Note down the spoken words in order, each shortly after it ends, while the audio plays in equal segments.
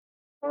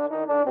Hi,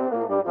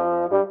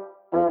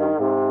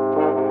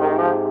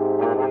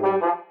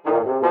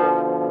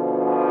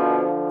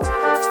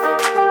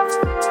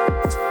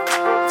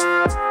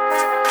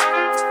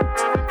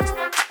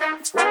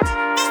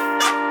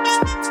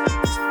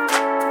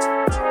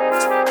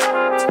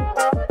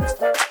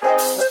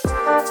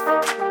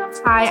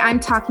 I'm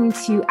talking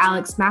to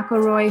Alex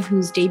McElroy,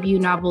 whose debut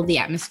novel, The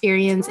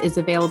Atmospherians, is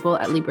available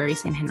at Librairie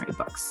St. Henry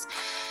Books.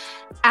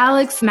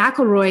 Alex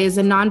McElroy is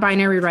a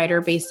non-binary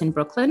writer based in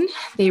Brooklyn.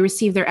 They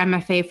received their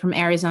MFA from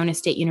Arizona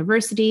State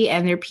University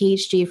and their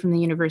PhD from the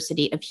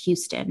University of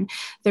Houston.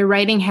 Their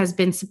writing has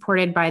been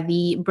supported by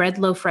the Bread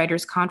Loaf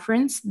Writers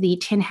Conference, the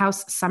Tin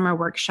House Summer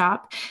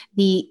Workshop,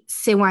 the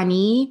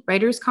Sewanee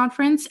Writers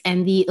Conference,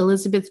 and the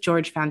Elizabeth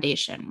George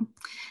Foundation.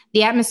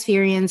 The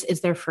Atmospherians is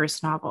their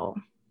first novel.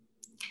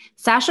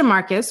 Sasha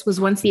Marcus was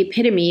once the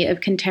epitome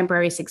of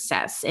contemporary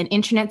success, an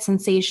internet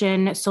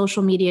sensation,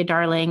 social media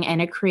darling,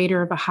 and a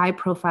creator of a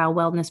high-profile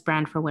wellness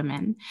brand for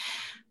women.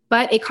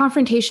 But a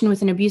confrontation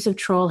with an abusive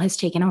troll has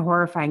taken a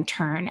horrifying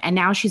turn, and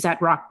now she's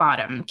at rock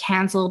bottom,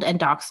 canceled and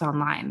doxxed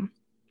online.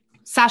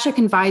 Sasha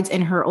confides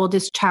in her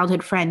oldest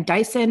childhood friend,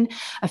 Dyson,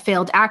 a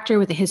failed actor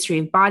with a history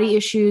of body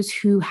issues,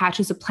 who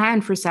hatches a plan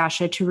for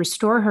Sasha to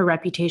restore her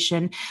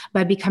reputation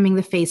by becoming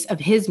the face of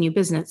his new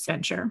business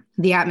venture,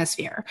 The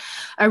Atmosphere,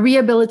 a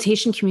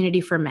rehabilitation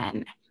community for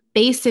men.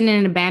 Based in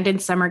an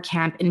abandoned summer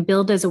camp and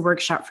billed as a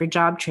workshop for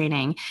job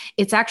training,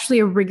 it's actually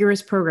a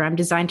rigorous program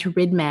designed to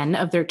rid men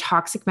of their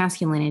toxic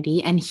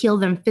masculinity and heal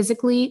them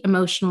physically,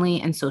 emotionally,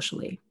 and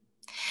socially.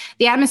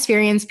 The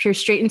Atmospherians peer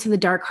straight into the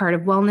dark heart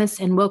of wellness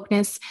and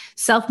wokeness,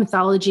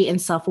 self-mythology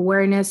and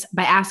self-awareness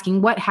by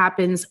asking what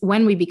happens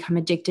when we become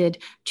addicted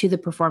to the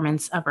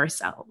performance of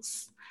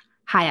ourselves.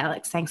 Hi,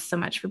 Alex. Thanks so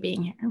much for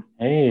being here.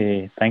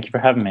 Hey, thank you for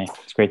having me.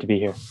 It's great to be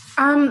here.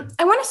 I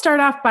want to start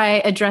off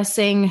by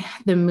addressing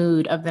the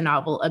mood of the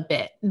novel a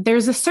bit.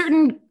 There's a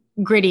certain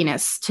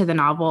grittiness to the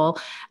novel,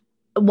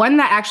 one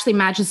that actually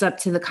matches up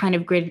to the kind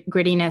of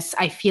grittiness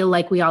I feel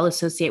like we all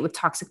associate with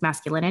toxic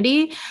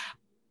masculinity.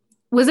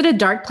 Was it a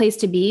dark place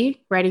to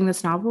be writing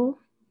this novel?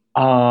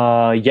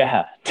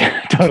 Yeah,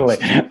 totally.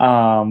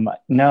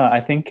 No,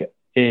 I think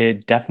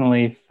it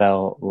definitely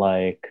felt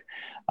like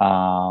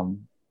a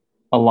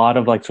lot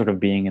of like sort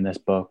of being in this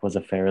book was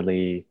a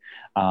fairly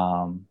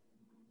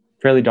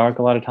dark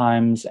a lot of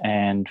times,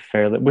 and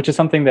which is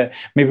something that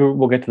maybe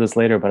we'll get to this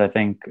later, but I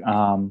think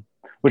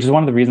which is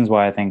one of the reasons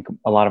why I think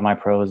a lot of my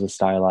prose is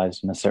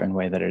stylized in a certain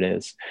way that it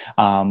is,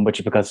 which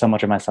is because so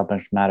much of my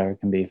subject matter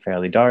can be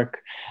fairly dark.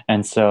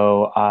 And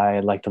so I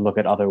like to look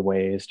at other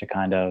ways to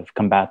kind of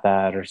combat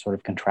that or sort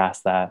of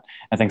contrast that.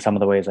 I think some of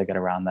the ways I get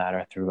around that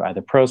are through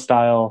either prose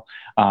style,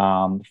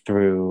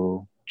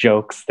 through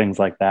jokes, things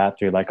like that,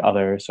 through like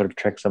other sort of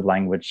tricks of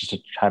language to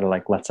try to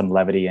like let some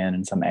levity in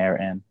and some air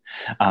in.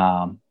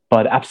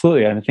 But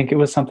absolutely, I think it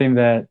was something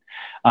that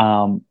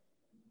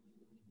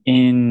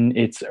in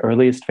its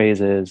earliest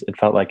phases, it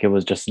felt like it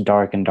was just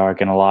dark, and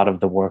a lot of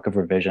the work of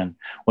revision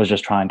was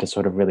just trying to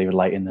sort of really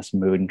lighten this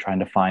mood and trying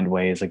to find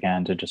ways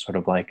again to just sort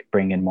of like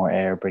bring in more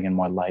air, bring in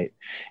more light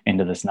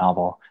into this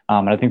novel.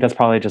 And I think that's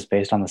probably just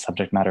based on the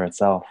subject matter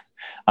itself,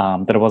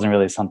 that it wasn't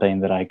really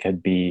something that I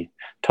could be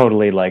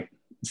totally like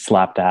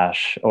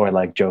slapdash or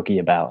like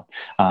jokey about.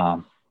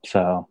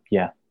 So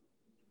yeah.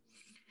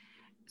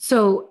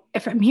 So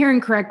if I'm hearing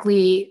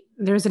correctly,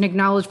 there's an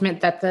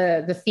acknowledgement that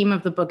the theme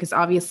of the book is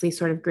obviously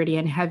sort of gritty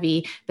and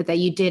heavy, but that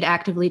you did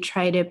actively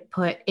try to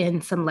put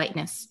in some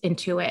lightness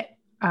into it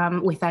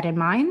with that in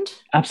mind?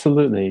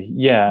 Absolutely.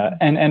 Yeah.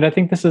 And I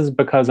think this is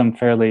because I'm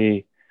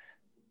fairly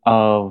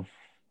of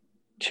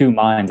two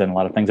minds in a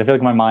lot of things. I feel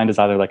like my mind is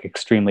either like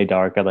extremely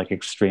dark or like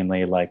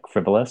extremely like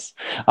frivolous.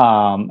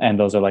 And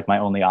those are like my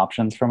only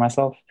options for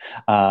myself.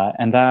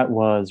 And that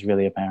was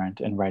really apparent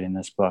in writing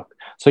this book.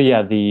 So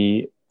yeah,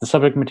 the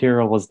subject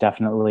material was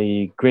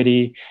definitely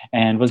gritty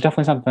and was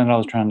definitely something that I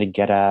was trying to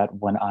get at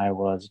when I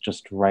was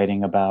just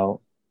writing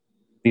about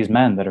these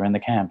men that are in the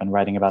camp and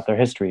writing about their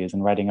histories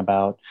and writing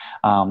about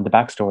the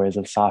backstories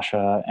of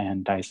Sasha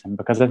and Dyson,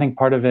 because I think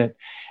part of it,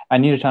 I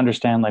needed to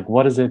understand, like,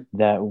 what is it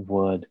that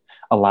would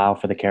allow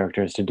for the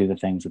characters to do the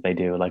things that they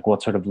do? Like,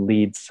 what sort of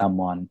leads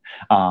someone,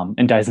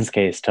 in Dyson's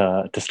case,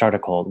 to start a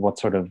cult? What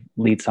sort of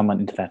leads someone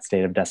into that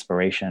state of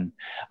desperation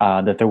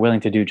that they're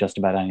willing to do just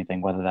about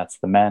anything, whether that's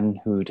the men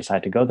who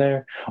decide to go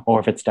there, or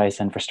if it's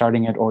Dyson for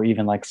starting it, or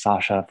even like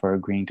Sasha for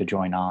agreeing to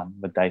join on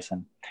with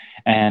Dyson.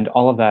 And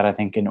all of that, I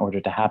think, in order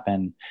to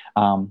happen,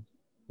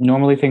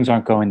 normally things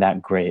aren't going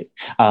that great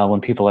when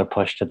people are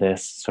pushed to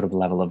this sort of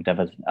level of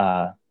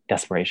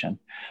desperation.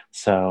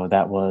 So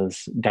that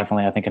was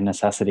definitely, I think, a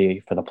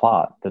necessity for the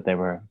plot, that they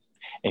were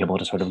able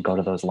to sort of go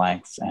to those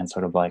lengths and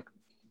sort of like,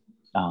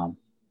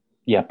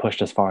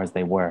 pushed as far as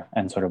they were,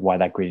 and sort of why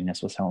that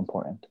greediness was so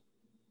important.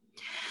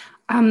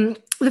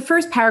 The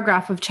first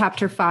paragraph of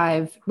chapter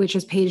 5, which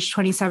is page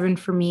 27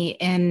 for me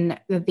in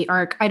the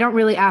arc, I don't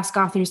really ask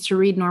authors to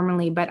read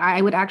normally, but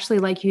I would actually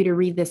like you to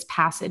read this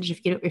passage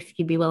if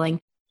you'd be willing.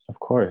 Of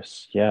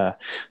course, yeah.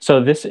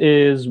 So this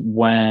is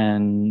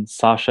when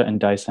Sasha and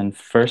Dyson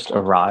first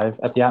arrive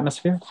at the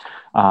atmosphere.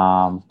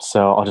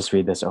 So I'll just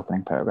read this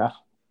opening paragraph.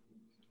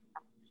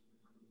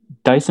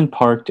 Dyson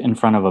parked in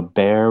front of a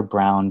bare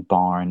brown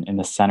barn in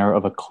the center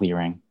of a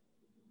clearing.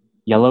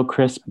 Yellow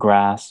crisp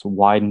grass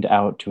widened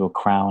out to a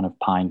crown of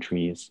pine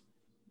trees,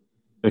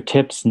 their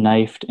tips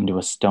knifed into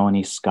a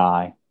stony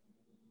sky.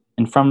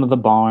 In front of the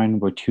barn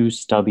were two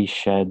stubby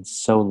sheds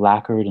so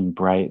lacquered and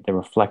bright they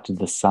reflected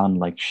the sun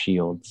like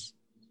shields.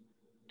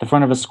 The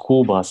front of a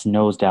school bus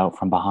nosed out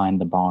from behind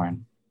the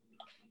barn.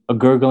 A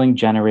gurgling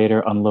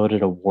generator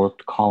unloaded a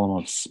warped column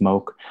of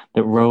smoke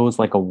that rose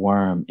like a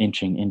worm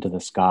inching into the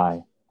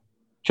sky.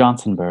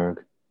 Johnsonburg,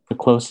 the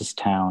closest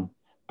town,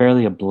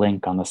 barely a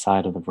blink on the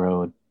side of the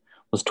road,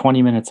 was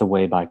 20 minutes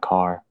away by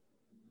car.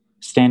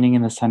 Standing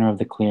in the center of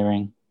the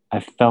clearing, I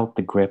felt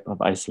the grip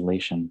of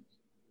isolation,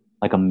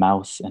 like a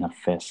mouse in a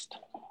fist.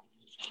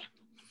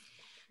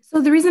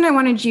 So the reason I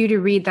wanted you to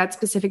read that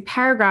specific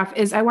paragraph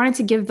is I wanted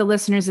to give the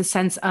listeners a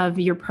sense of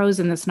your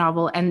prose in this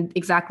novel and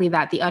exactly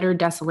that, the utter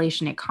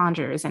desolation it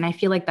conjures. And I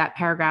feel like that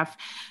paragraph,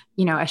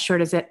 as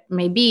short as it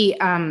may be,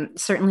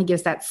 certainly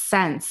gives that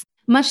sense.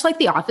 Much like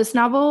the office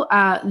novel,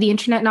 the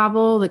internet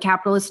novel, the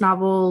capitalist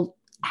novel,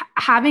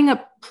 having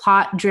a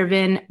plot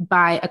driven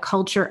by a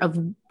culture of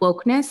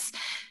wokeness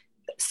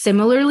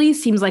similarly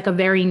seems like a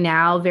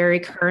very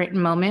current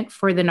moment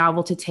for the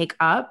novel to take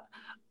up.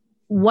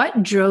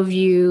 What drove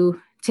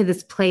you to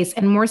this place?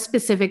 And more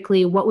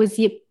specifically, what was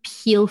the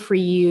appeal for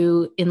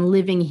you in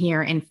living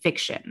here in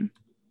fiction?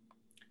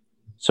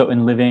 So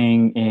in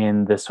living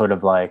in this sort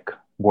of like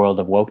world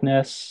of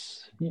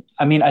wokeness,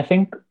 I mean, I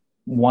think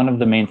one of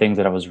the main things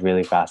that I was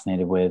really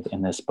fascinated with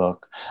in this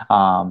book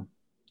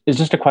is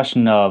just a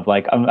question of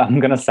like, I'm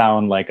going to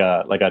sound like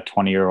a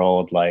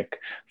 20-year-old like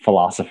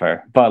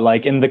philosopher, but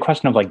like in the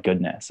question of like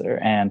goodness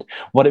and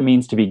what it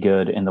means to be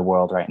good in the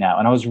world right now.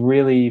 And I was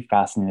really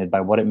fascinated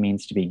by what it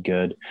means to be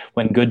good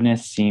when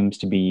goodness seems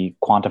to be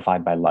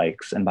quantified by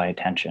likes and by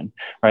attention,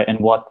 right? And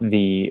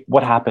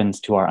what happens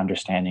to our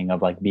understanding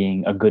of like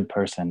being a good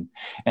person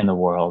in the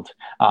world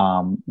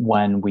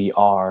when we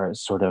are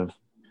sort of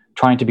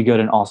trying to be good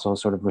and also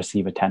sort of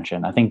receive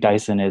attention. I think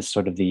Dyson is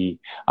sort of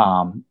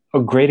a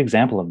great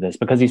example of this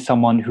because he's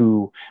someone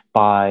who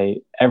by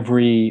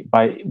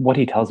what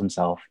he tells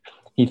himself,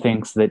 he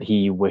thinks that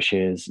he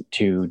wishes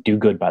to do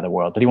good by the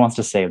world, that he wants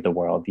to save the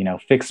world,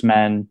 fix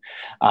men,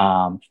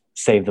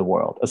 save the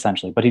world,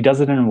 essentially. But he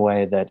does it in a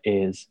way that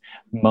is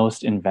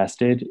most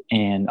invested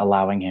in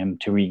allowing him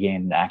to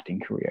regain an acting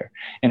career,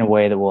 in a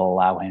way that will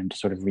allow him to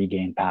sort of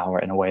regain power,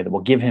 in a way that will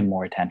give him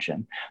more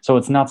attention. So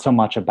it's not so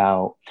much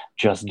about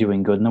just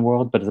doing good in the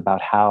world, but it's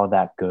about how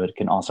that good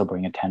can also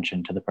bring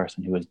attention to the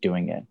person who is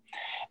doing it.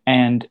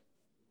 And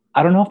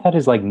I don't know if that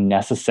is like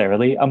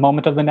necessarily a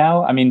moment of the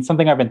now. I mean,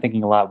 something I've been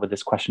thinking a lot with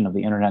this question of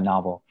the internet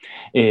novel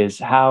is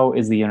how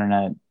is the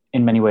internet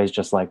in many ways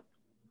just like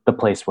the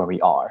place where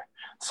we are?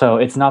 So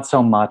it's not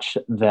so much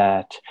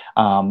that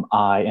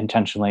I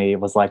intentionally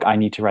was like, I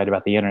need to write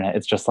about the internet.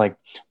 It's just like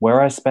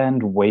where I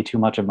spend way too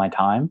much of my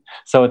time.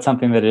 So it's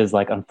something that is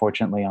like,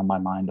 unfortunately, on my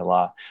mind a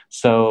lot.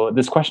 So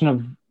this question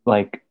of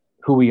like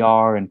who we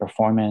are in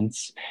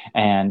performance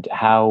and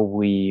how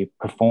we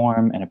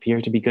perform and appear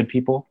to be good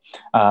people,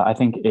 I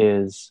think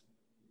is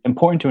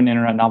important to an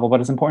internet novel, but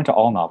it's important to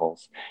all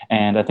novels.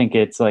 And I think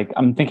it's like,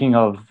 I'm thinking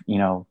of,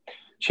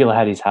 Sheila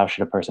Heti's How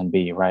Should a Person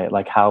Be, right?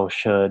 Like how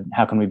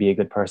can we be a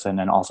good person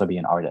and also be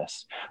an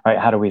artist, right?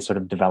 How do we sort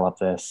of develop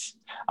this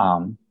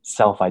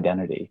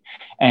self-identity?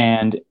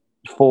 And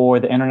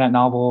for the internet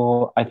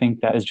novel, I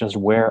think that is just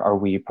where are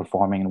we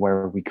performing and where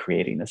are we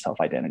creating this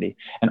self-identity?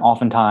 And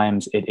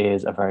oftentimes it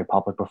is a very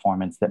public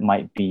performance that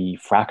might be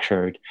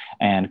fractured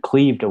and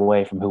cleaved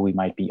away from who we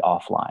might be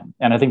offline.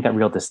 And I think that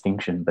real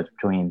distinction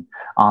between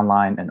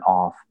online and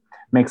off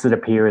makes it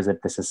appear as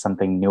if this is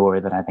something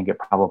newer than I think it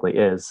probably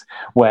is,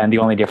 when the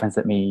only difference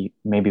that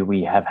maybe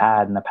we have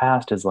had in the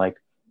past is like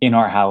in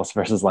our house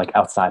versus like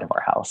outside of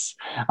our house.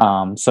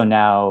 So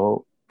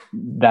now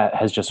that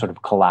has just sort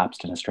of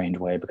collapsed in a strange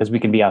way because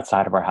we can be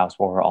outside of our house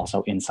while we're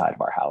also inside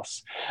of our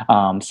house.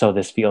 So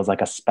this feels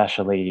like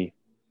especially,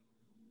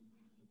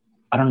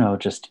 I don't know,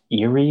 just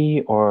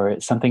eerie, or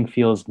something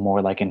feels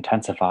more like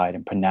intensified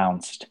and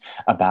pronounced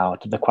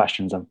about the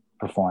questions of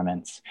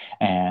performance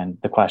and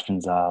the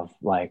questions of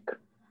like,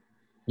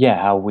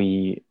 how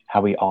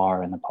we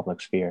are in the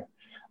public sphere.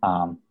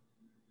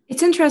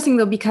 It's interesting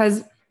though,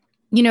 because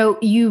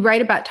you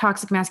write about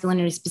toxic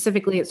masculinity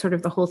specifically. It's sort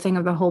of the whole thing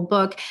of the whole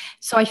book.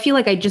 So I feel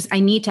like I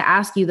need to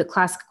ask you the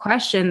classic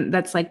question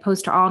that's like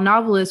posed to all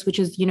novelists, which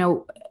is,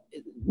 do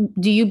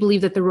you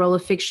believe that the role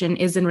of fiction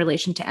is in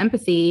relation to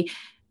empathy?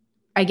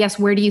 I guess,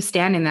 where do you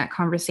stand in that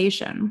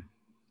conversation?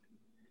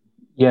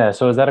 Yeah.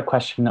 So is that a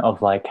question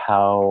of like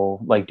how,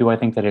 like, do I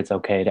think that it's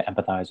okay to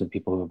empathize with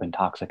people who have been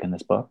toxic in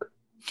this book?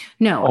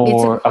 No,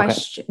 it's a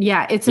question. Okay.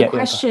 Yeah. It's a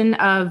question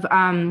of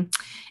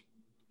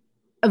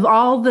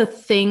all the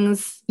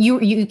things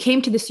you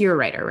came to this, you're a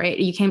writer, right?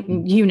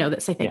 You know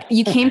this, I think.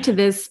 You came to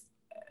this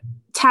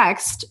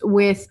text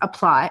with a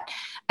plot.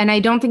 And I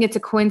don't think it's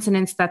a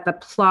coincidence that the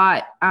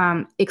plot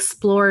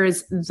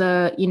explores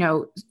the,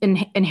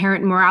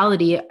 inherent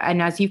morality.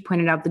 And as you've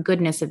pointed out, the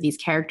goodness of these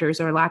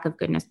characters or lack of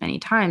goodness many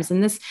times.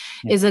 And this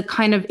is a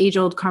kind of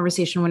age-old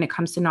conversation when it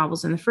comes to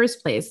novels in the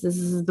first place. This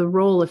is the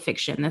role of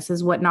fiction. This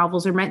is what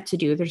novels are meant to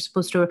do. They're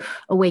supposed to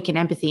awaken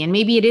empathy. And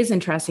maybe it is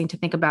interesting to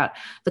think about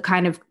the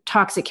kind of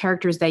toxic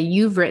characters that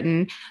you've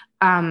written,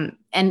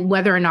 and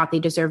whether or not they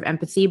deserve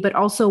empathy, but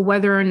also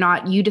whether or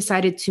not you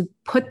decided to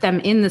put them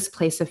in this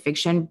place of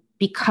fiction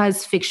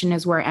because fiction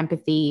is where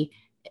empathy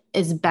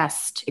is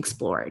best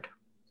explored.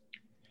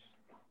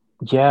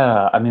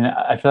 Yeah, I mean,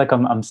 I feel like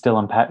I'm still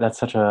unpacked. That's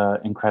such an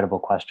incredible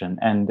question.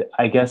 And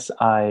I guess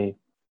I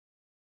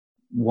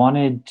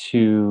wanted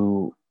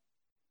to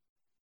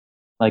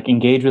like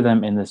engage with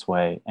them in this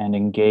way and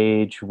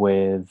engage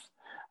with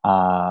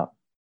the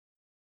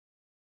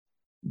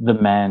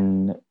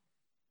men.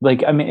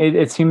 Like, I mean,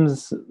 it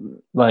seems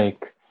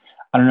like,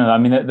 I don't know. I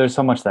mean, there's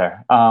so much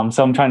there.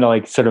 So I'm trying to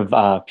like sort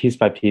of piece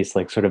by piece,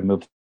 like sort of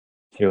move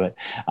through it.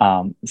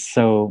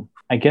 So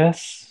I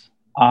guess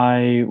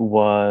I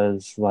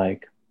was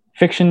like,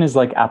 fiction is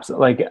like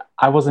like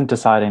I wasn't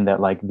deciding that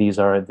like these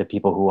are the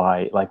people who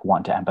I like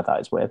want to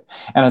empathize with.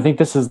 And I think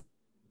this is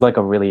like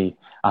a really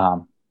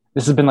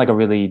this has been like a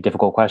really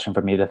difficult question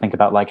for me to think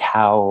about, like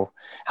how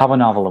a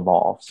novel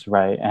evolves,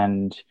 right?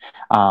 And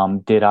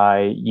did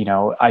I,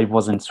 I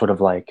wasn't sort of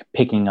like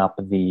picking up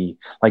the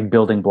like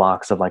building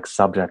blocks of like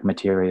subject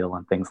material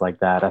and things like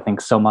that. I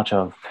think so much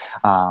of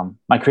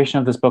my creation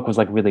of this book was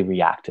like really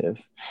reactive,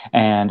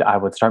 and I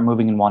would start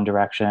moving in one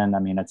direction. I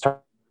mean, it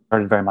started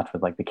very much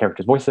with like the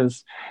characters'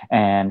 voices,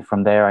 and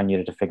from there I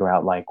needed to figure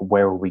out like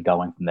where are we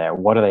going from there?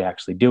 What are they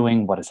actually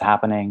doing? What is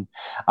happening?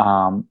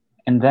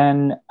 And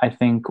then I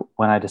think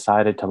when I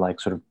decided to like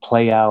sort of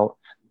play out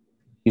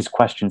these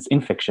questions in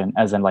fiction,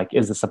 as in like,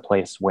 is this a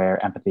place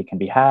where empathy can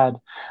be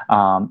had?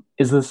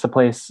 Is this a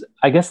place,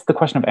 I guess the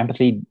question of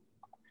empathy,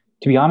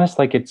 to be honest,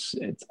 like it's,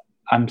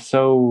 I'm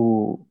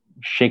so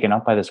shaken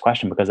up by this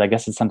question because I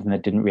guess it's something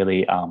that didn't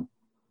really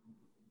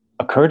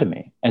occur to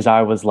me as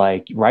I was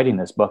like writing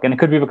this book. And it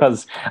could be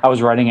because I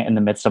was writing it in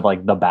the midst of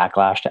like the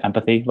backlash to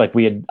empathy. Like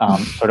we had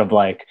sort of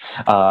like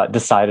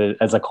decided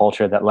as a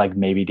culture that like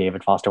maybe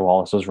David Foster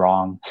Wallace was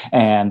wrong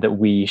and that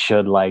we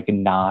should like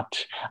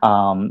not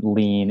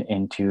lean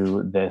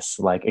into this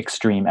like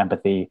extreme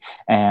empathy.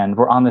 And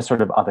we're on this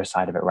sort of other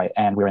side of it, right?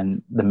 And we're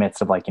in the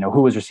midst of like,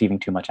 who was receiving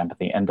too much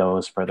empathy and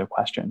those further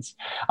questions.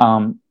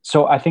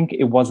 So I think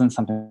it wasn't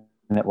something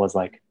that was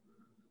like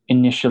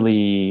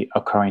initially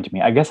occurring to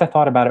me. I guess I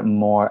thought about it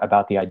more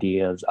about the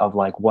ideas of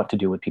like what to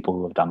do with people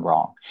who have done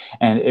wrong.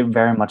 And it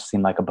very much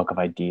seemed like a book of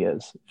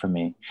ideas for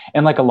me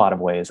in like a lot of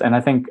ways. And I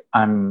think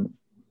I'm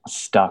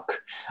stuck.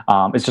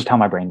 It's just how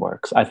my brain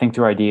works. I think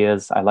through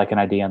ideas. I like an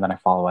idea and then I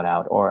follow it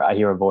out, or I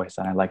hear a voice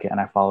and I like it and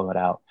I follow it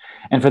out.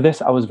 And for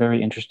this, I was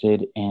very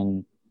interested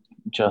in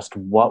just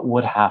what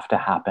would have to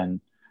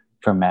happen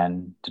for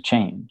men to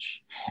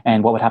change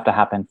and what would have to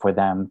happen for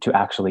them to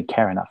actually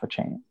care enough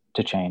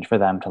to change, for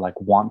them to like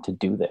want to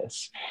do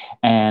this.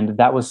 And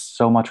that was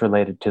so much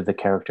related to the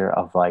character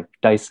of like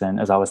Dyson,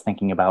 as I was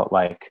thinking about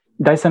like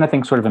Dyson, I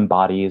think sort of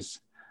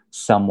embodies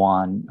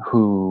someone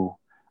who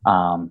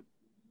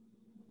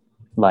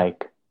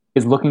like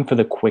is looking for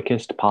the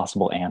quickest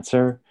possible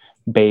answer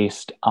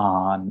based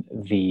on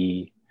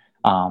the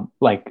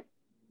like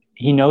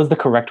he knows the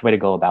correct way to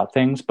go about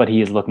things, but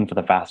he is looking for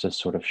the fastest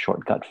sort of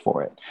shortcut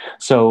for it.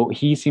 So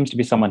he seems to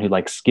be someone who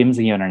like skims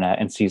the internet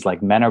and sees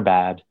like men are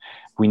bad.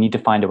 We need to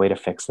find a way to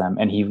fix them.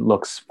 And he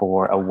looks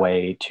for a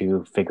way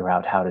to figure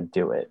out how to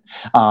do it.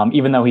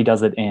 Even though he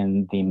does it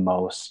in the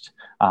most,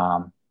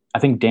 I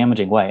think,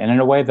 damaging way. And in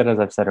a way that, as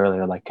I've said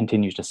earlier, like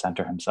continues to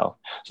center himself.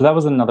 So that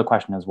was another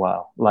question as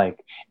well.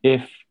 Like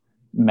if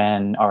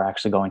men are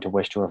actually going to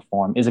wish to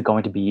reform, is it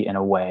going to be in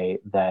a way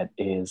that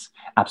is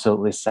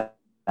absolutely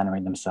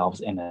centering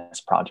themselves in this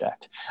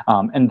project?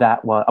 And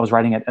that was, I was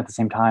writing it at the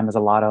same time as a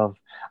lot of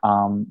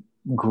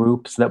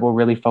groups that were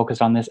really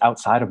focused on this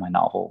outside of my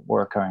novel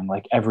were occurring,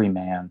 like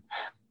Everyman,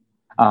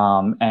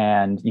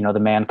 and the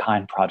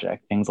Mankind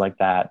Project, things like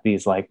that.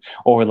 These like,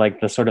 or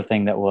like the sort of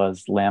thing that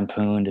was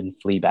lampooned in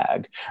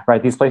Fleabag,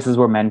 right? These places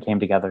where men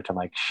came together to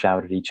like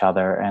shout at each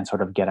other and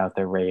sort of get out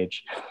their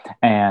rage.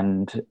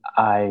 And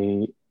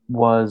I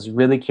was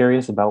really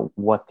curious about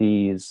what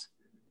these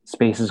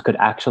spaces could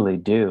actually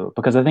do,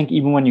 because I think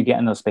even when you get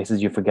in those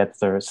spaces, you forget that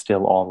they're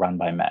still all run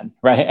by men,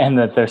 right? And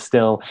that they're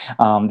still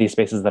these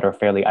spaces that are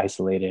fairly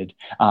isolated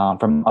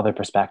from other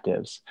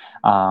perspectives.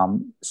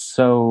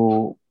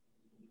 So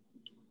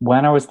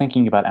when I was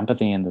thinking about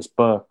empathy in this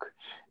book,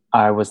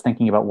 I was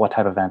thinking about what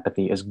type of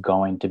empathy is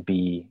going to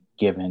be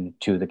given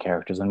to the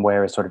characters and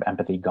where is sort of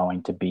empathy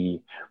going to be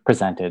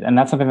presented. And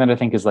that's something that I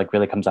think is like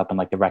really comes up in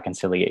like the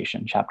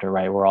reconciliation chapter,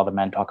 right? Where all the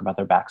men talk about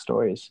their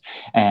backstories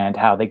and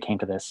how they came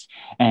to this.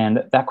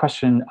 And that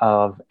question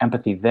of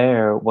empathy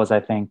there was,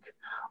 I think,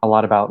 a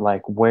lot about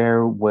like,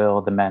 where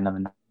will the men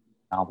in the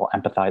novel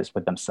empathize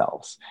with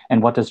themselves?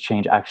 And what does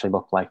change actually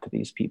look like to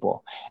these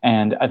people?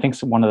 And I think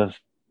one of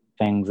the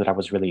things that I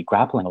was really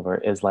grappling over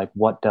is like,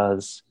 what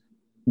does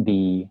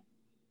the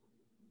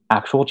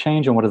actual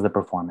change and what does the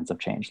performance of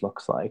change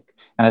looks like?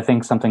 And I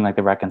think something like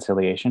the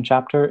reconciliation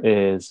chapter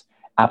is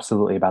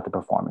absolutely about the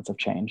performance of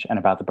change and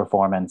about the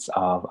performance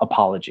of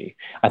apology,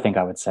 I think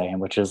I would say,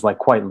 and which is like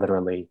quite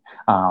literally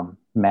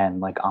men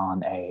like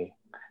on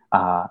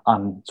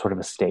sort of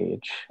a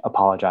stage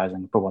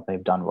apologizing for what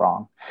they've done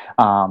wrong.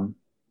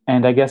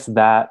 And I guess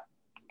that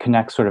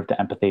connects sort of to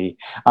empathy,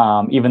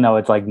 even though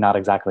it's like not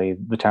exactly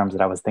the terms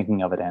that I was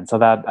thinking of it in. So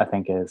that I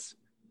think is,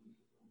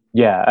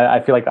 yeah, I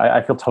feel like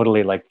I feel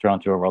totally like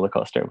thrown through a roller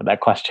coaster with that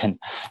question.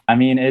 I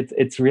mean,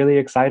 it's really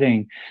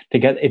exciting to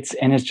get it's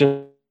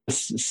just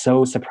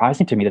so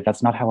surprising to me that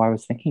that's not how I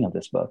was thinking of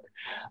this book.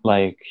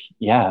 Like,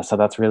 yeah, so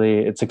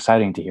it's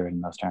exciting to hear it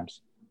in those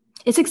terms.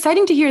 It's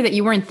exciting to hear that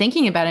you weren't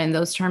thinking about it in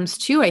those terms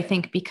too, I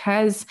think,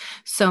 because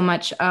so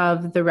much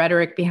of the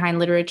rhetoric behind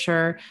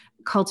literature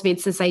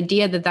cultivates this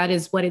idea that that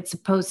is what it's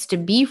supposed to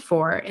be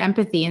for,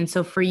 empathy. And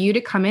so for you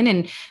to come in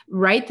and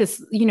write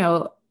this,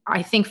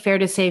 I think fair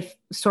to say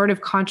sort of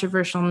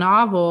controversial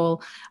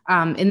novel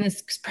in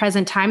this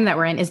present time that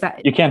we're in, is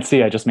that... You can't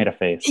see, I just made a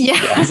face.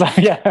 Yeah.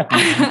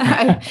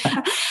 Yeah.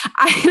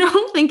 I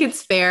don't think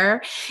it's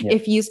fair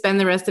if you spend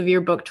the rest of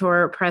your book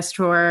tour, press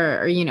tour,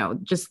 or,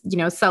 just,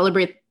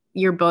 celebrate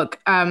your book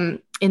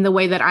in the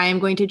way that I am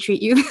going to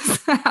treat you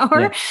this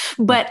hour. Yeah.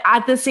 But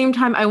at the same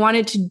time, I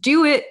wanted to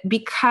do it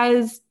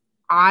because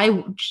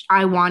I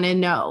want to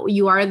know.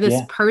 You are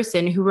this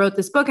person who wrote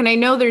this book. And I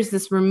know there's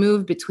this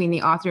remove between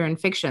the author and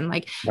fiction.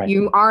 Like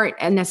you aren't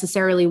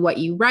necessarily what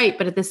you write,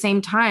 but at the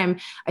same time,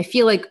 I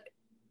feel like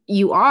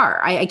you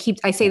are. I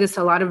say this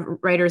to a lot of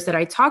writers that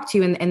I talk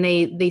to, and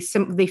they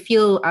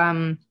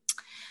feel,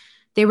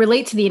 they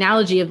relate to the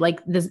analogy of like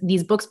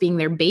these books being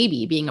their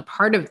baby, being a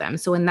part of them.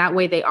 So in that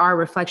way, they are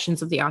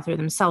reflections of the author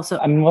themselves. So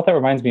I mean, what that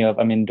reminds me of,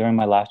 during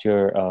my last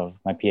year of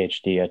my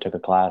PhD, I took a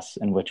class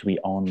in which we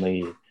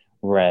only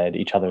read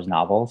each other's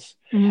novels.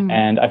 Mm-hmm.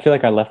 And I feel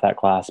like I left that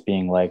class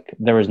being like,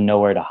 there was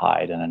nowhere to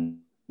hide in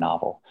a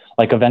novel.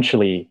 Like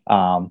eventually,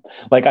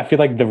 like I feel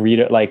like the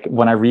reader, like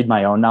when I read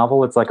my own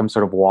novel, it's like I'm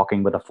sort of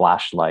walking with a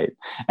flashlight,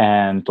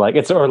 and like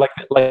it's or like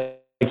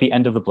the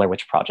end of the Blair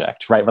Witch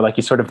Project, right? Where like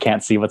you sort of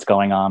can't see what's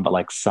going on, but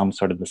like some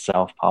sort of the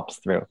self pops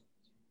through.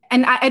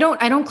 And I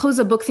don't close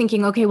a book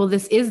thinking, okay, well,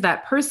 this is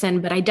that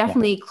person, but I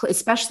definitely,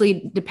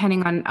 especially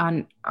depending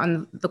on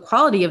the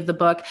quality of the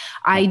book,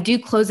 I do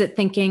close it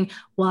thinking,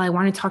 well, I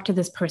want to talk to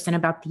this person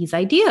about these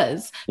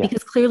ideas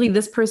because clearly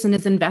this person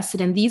is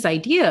invested in these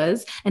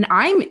ideas and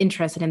I'm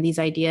interested in these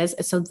ideas.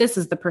 So this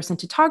is the person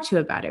to talk to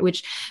about it,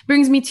 which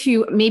brings me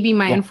to maybe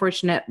my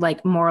unfortunate,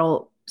 like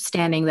moral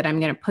standing that I'm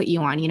going to put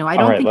you on. I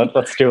don't think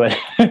let's do it.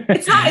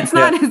 It's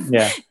not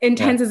as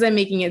intense as I'm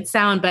making it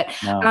sound, but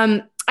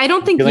I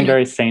don't think... Feeling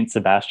very Saint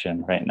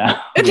Sebastian right now.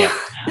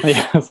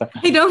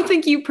 I don't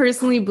think you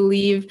personally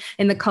believe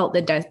in the cult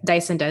that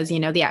Dyson does, the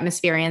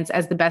Atmospherians,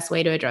 as the best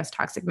way to address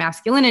toxic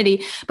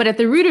masculinity. But at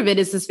the root of it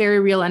is this very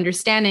real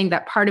understanding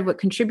that part of what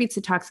contributes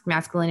to toxic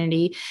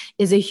masculinity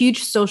is a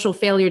huge social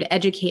failure to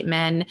educate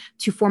men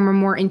to form a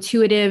more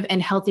intuitive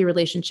and healthy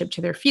relationship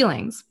to their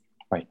feelings.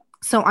 Right.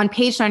 So on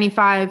page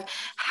 95,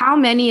 how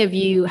many of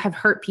you have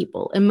hurt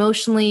people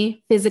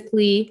emotionally,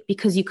 physically,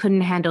 because you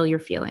couldn't handle your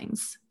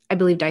feelings? I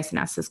believe Dyson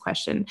asked this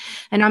question.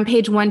 And on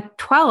page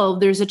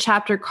 112, there's a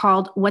chapter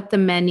called What the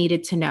Men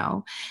Needed to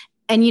Know.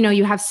 And,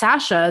 you have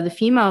Sasha, the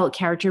female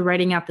character,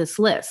 writing out this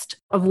list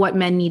of what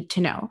men need to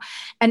know.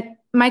 And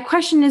my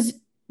question is,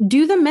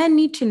 do the men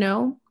need to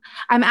know?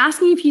 I'm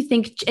asking if you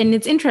think, and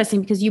it's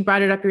interesting because you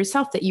brought it up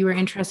yourself that you were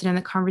interested in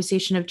the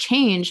conversation of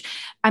change.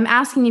 I'm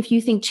asking if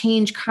you think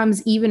change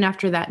comes even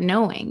after that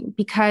knowing,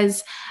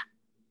 because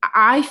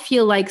I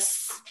feel like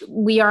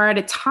we are at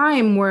a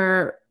time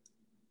where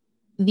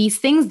these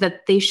things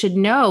that they should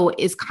know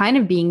is kind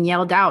of being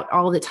yelled out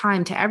all the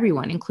time to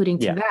everyone, including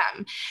to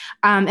them.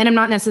 And I'm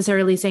not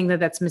necessarily saying that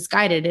that's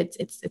misguided.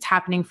 It's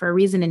happening for a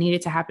reason and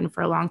needed to happen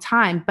for a long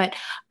time. But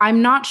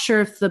I'm not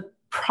sure if the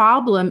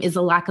problem is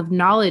a lack of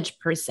knowledge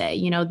per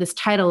se, this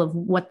title of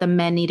what the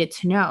men needed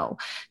to know.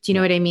 Do you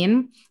know what I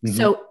mean? Mm-hmm.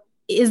 So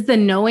is the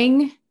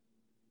knowing,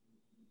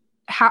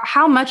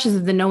 how much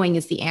is the knowing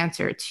is the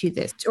answer to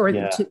this or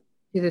to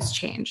this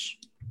change?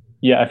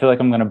 Yeah, I feel like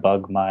I'm going to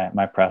bug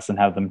my press and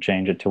have them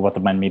change it to what the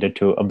men needed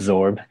to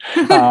absorb.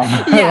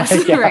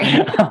 Yes,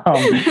 right.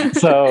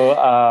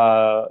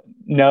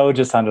 No,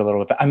 just sounded a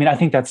little bit. I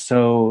think that's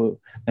so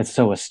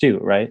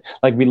astute, right?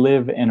 Like we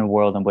live in a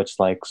world in which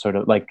like sort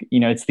of like,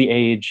 it's the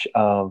age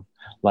of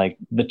like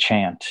the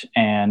chant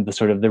and the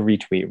sort of the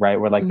retweet,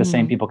 right? Where like the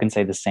same people can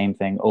say the same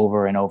thing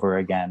over and over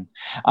again.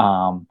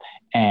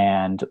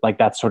 And like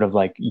that's sort of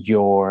like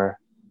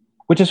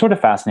which is sort of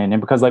fascinating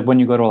because like when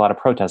you go to a lot of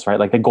protests, right,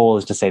 like the goal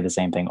is to say the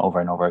same thing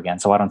over and over again.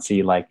 So I don't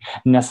see like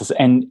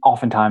and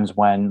oftentimes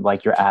when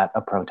like you're at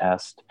a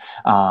protest,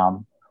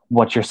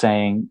 what you're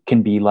saying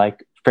can be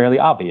like fairly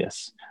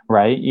obvious,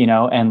 right?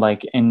 And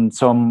like, and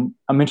so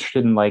I'm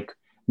interested in like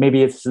maybe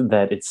it's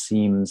that it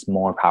seems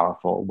more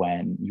powerful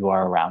when you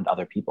are around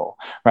other people,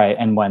 right?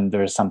 And when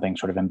there's something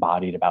sort of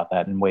embodied about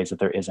that in ways that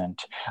there isn't,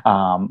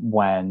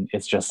 when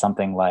it's just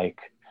something like,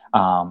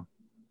 um,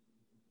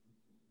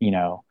 you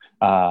know,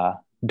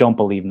 don't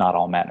believe not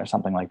all men or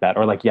something like that,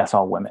 or like, yes,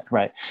 all women,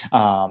 right?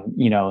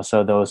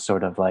 So those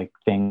sort of like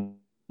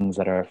things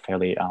that are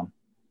fairly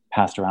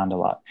passed around a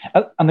lot.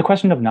 On the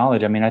question of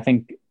knowledge, I mean, I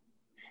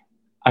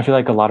feel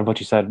like a lot of what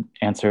you said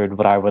answered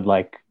what I would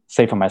like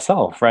say for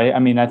myself, right? I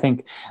mean, I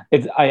think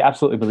I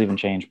absolutely believe in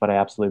change, but I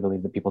absolutely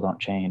believe that people don't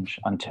change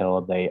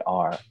until they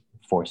are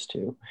forced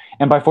to.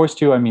 And by forced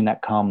to, I mean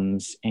that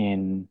comes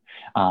in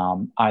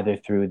either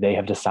through they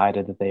have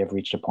decided that they have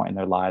reached a point in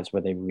their lives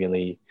where they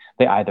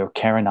either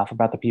care enough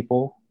about the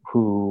people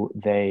who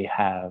they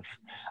have,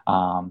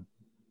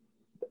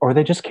 or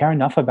they just care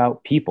enough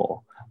about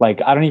people. Like,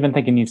 I don't even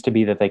think it needs to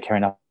be that they care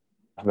enough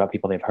about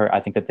people they've hurt. I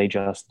think that they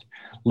just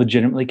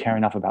legitimately care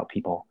enough about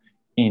people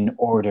in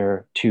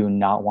order to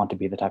not want to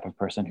be the type of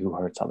person who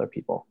hurts other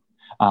people.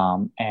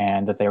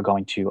 And that they're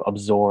going to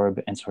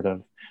absorb and sort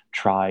of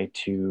try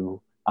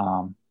to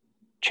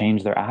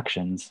change their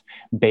actions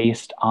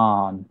based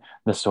on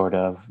the sort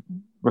of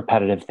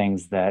repetitive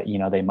things that,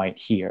 they might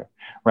hear,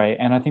 right?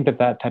 And I think that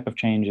that type of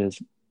change is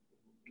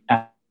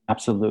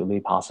absolutely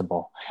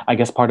possible. I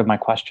guess part of my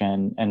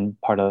question and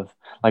part of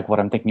like what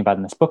I'm thinking about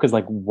in this book is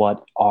like,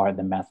 what are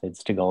the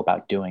methods to go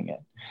about doing it?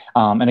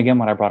 And again,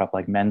 when I brought up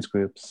like men's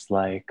groups,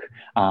 like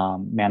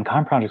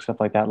Mankind Project, stuff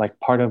like that, like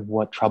part of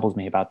what troubles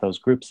me about those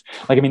groups,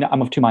 like, I mean,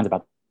 I'm of two minds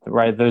about it,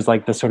 right? There's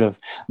like the sort of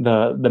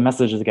the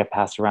messages that get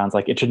passed around, it's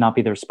like it should not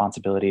be the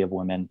responsibility of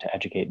women to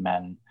educate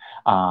men,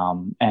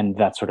 and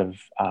that sort of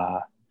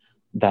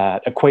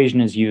that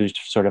equation is used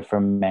sort of for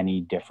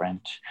many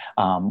different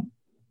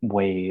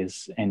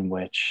ways in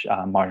which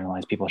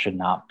marginalized people should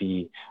not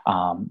be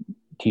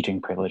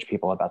teaching privileged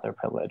people about their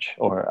privilege,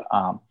 or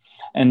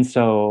and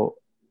so,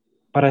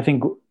 but I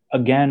think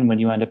again, when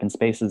you end up in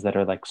spaces that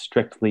are like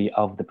strictly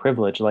of the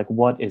privilege, like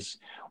what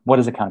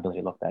does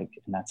accountability look like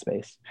in that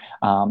space?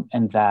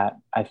 And that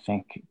I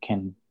think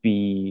can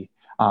be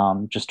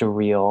just a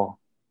real,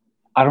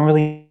 I don't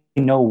really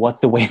know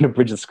what the way to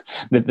bridge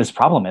this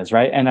problem is,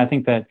 right? And I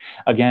think that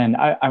again,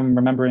 I'm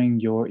remembering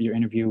your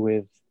interview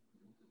with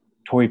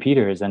Tori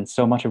Peters, and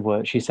so much of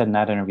what she said in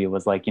that interview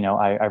was like,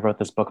 I wrote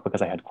this book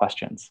because I had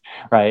questions,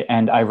 right?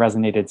 And I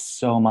resonated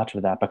so much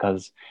with that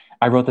because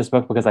I wrote this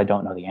book because I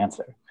don't know the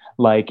answer.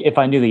 Like, if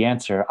I knew the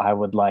answer, I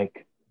would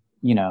like,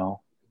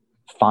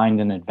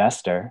 find an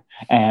investor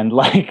and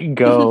like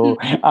go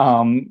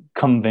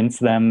convince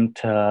them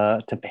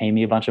to pay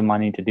me a bunch of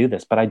money to do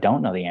this. But I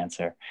don't know the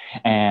answer,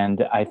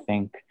 and I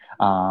think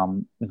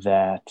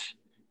that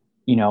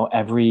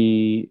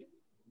every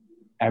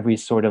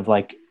sort of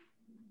like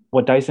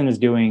what Dyson is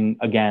doing,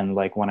 again,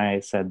 like when I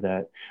said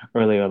that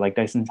earlier, like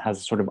Dyson has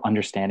a sort of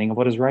understanding of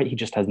what is right. He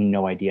just has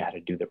no idea how to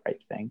do the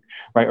right thing,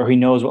 right? Or he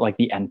knows what like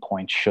the end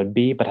point should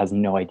be, but has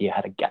no idea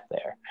how to get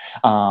there.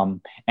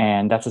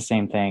 And that's the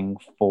same thing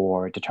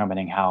for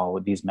determining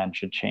how these men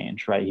should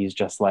change, right? He's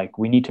just like,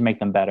 we need to make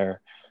them better,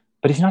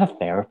 but he's not a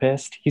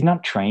therapist. He's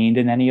not trained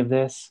in any of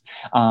this.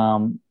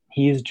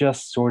 He's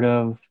just sort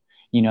of,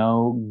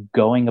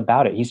 going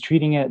about it. He's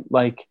treating it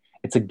like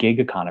it's a gig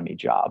economy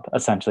job,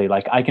 essentially.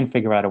 Like, I can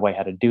figure out a way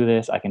how to do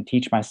this. I can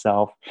teach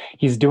myself.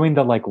 He's doing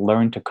the like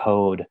learn to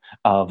code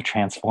of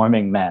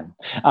transforming men.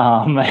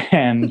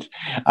 And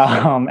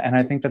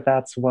I think that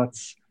that's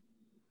what's,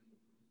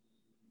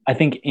 I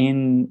think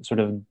in sort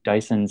of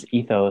Dyson's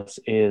ethos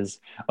is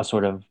a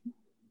sort of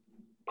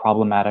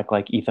problematic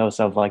like ethos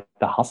of like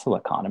the hustle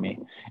economy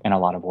in a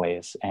lot of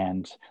ways,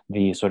 and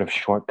the sort of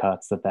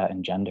shortcuts that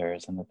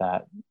engenders and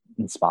that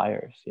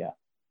inspires. Yeah.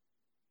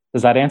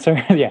 Does that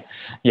answer? Yeah.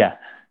 Yeah.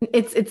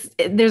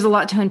 There's a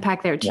lot to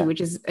unpack there too, Yeah. which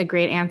is a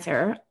great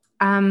answer.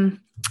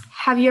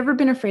 Have you ever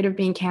been afraid of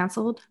being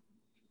canceled?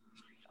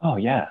 Oh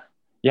yeah.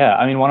 Yeah.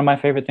 I mean, one of my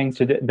favorite things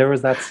to do, there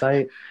was that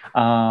site,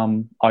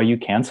 Are You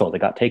Canceled? It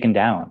got taken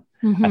down.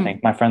 Mm-hmm. I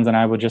think my friends and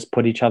I would just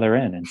put each other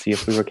in and see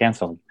if we were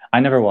canceled.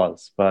 I never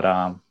was, but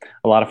a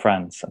lot of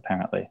friends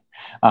apparently.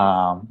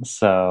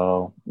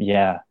 So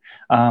yeah.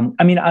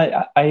 I mean,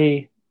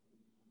 I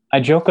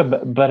joke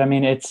about, but I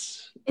mean,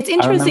 it's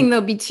interesting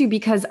though,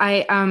 because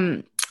I,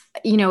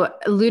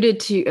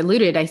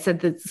 alluded, I said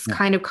this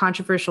kind of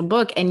controversial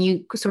book, and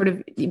you sort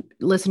of,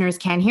 listeners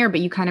can't hear, but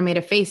you kind of made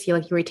a face.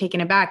 You were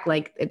taken aback,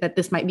 like that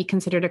this might be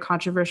considered a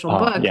controversial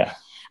book. Yeah.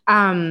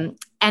 And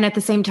at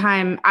the same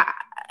time,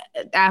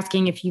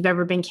 asking if you've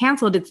ever been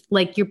canceled, it's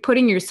like you're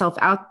putting yourself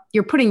out,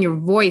 you're putting your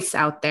voice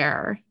out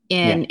there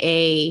in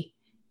a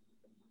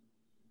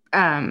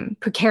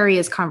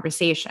precarious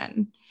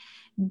conversation.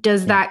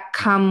 Does that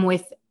come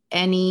with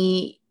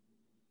any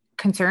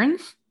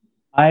concerns?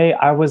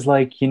 I was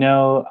like,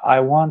 I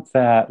want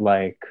that,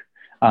 like,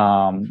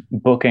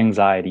 book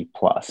anxiety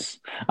plus.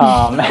 So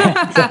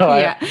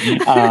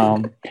Yeah.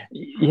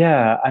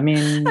 yeah, I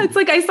mean, It's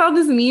like I saw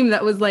this meme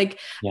that was like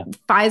yeah,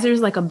 Pfizer's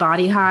like a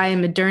body high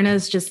and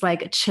Moderna's just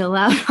like a chill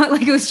out.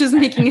 Like it was just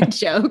making a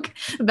joke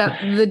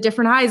about the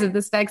different highs of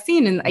this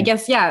vaccine. And I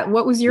guess, yeah,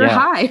 what was your yeah.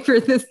 high for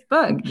this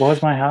book? What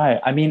was my high?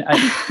 I mean,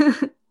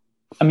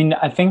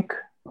 I think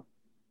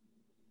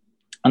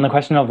on the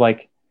question of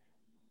like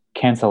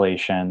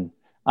cancellation,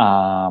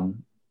 I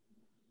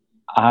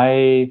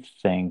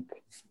think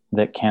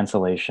that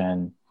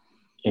cancellation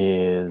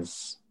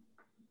is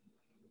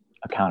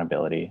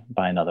accountability,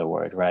 by another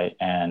word, right?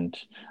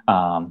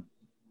 Um,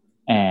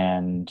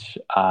 and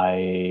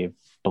I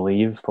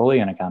believe fully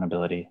in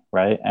accountability,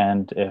 right?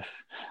 And if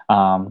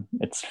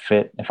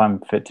if I'm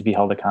fit to be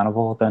held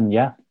accountable, then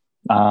yeah,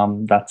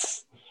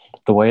 that's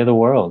the way of the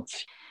world.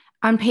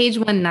 On page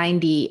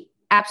 190,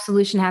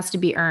 absolution has to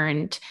be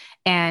earned,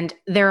 and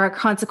there are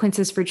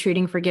consequences for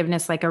treating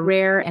forgiveness like a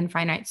rare and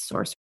finite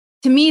source.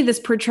 To me, this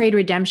portrayed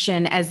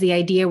redemption as the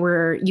idea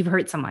where you've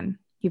hurt someone.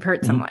 You've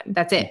hurt someone.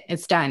 That's it.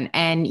 It's done.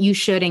 And you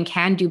should and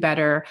can do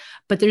better.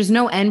 But there's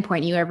no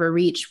endpoint you ever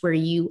reach where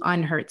you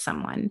unhurt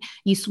someone.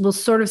 You will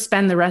sort of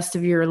spend the rest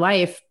of your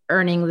life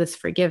earning this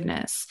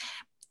forgiveness.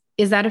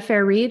 Is that a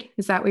fair read?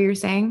 Is that what you're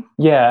saying?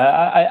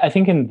 Yeah, I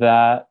think in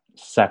that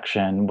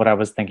section, what I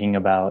was thinking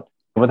about,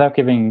 without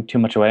giving too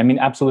much away, I mean,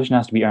 absolution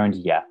has to be earned,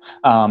 yeah.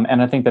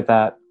 And I think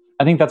I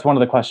think that's one of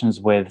the questions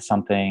with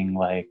something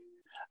like,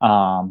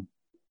 I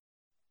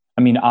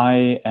mean,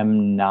 I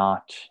am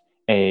not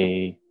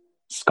a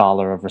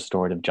scholar of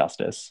restorative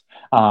justice.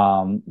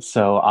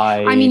 So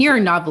I mean, you're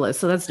a novelist,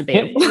 so that's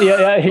debatable.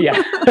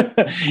 Yeah.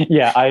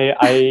 Yeah.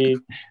 I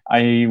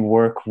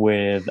work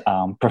with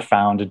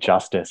profound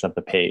justice of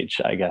the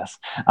page, I guess.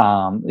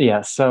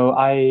 Yeah. So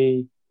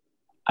I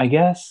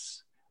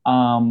guess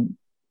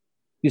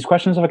these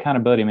questions of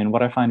accountability, I mean,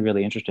 what I find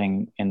really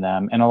interesting in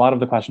them, and a lot of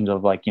the questions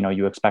of like, you know,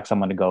 you expect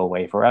someone to go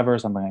away forever,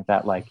 something like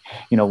that, like,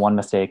 you know, one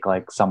mistake,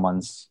 like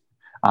someone's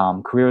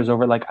career is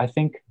over. Like, I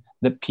think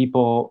that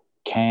people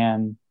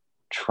can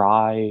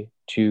try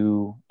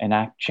to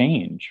enact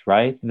change,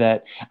 right?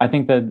 That I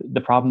think that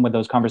the problem with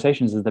those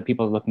conversations is that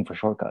people are looking for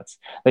shortcuts.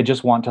 They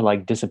just want to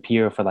like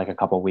disappear for like a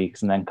couple of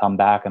weeks and then come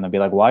back and they'll be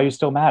like, why are you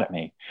still mad at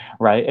me?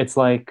 Right? It's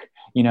like,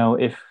 you know,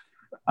 if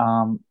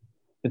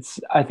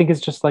I think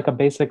it's just like a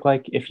basic,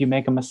 like, if you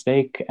make a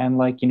mistake and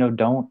like, you know,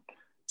 don't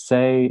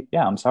say,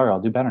 yeah, I'm sorry,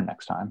 I'll do better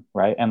next time,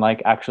 right? And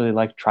like actually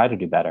like try to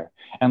do better.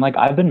 And like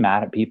I've been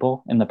mad at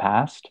people in the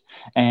past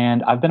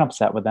and I've been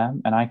upset with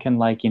them and I can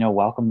like, you know,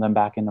 welcome them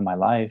back into my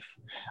life.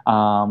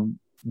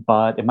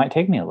 But it might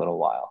take me a little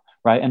while,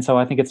 right? And so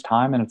I think it's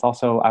time, and it's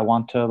also I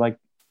want to like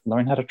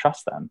learn how to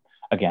trust them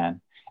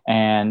again.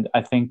 And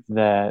I think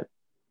that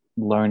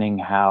learning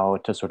how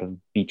to sort of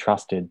be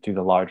trusted through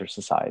the larger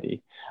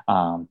society,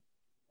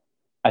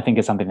 I think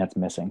is something that's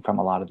missing from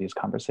a lot of these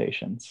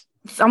conversations.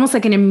 It's almost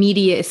like an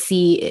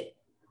immediacy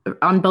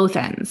on both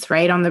ends,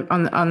 right? On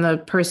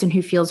the person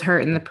who feels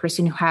hurt and the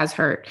person who has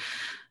hurt.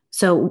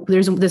 So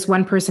there's this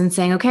one person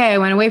saying, okay, I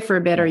went away for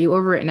a bit. Are you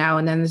over it now?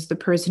 And then there's the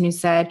person who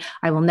said,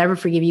 I will never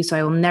forgive you. So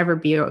I will never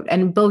be.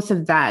 And both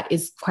of that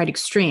is quite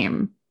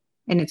extreme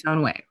in its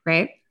own way,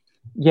 right?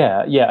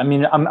 Yeah. Yeah. I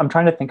mean, I'm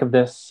trying to think of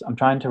this. I'm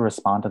trying to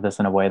respond to this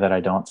in a way that I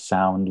don't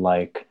sound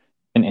like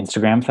an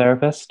Instagram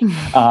therapist,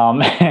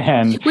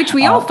 and which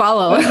we all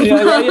follow.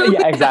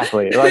 Yeah,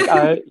 exactly.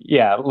 Like,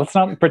 yeah, let's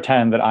not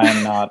pretend that I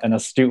am not an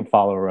astute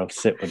follower of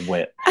Sit with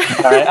Wit. All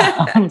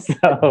right?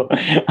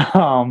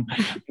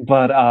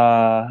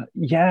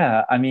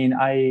 Yeah, I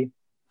mean,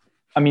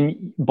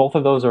 both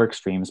of those are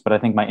extremes, but I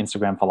think my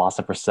Instagram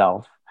philosopher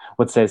self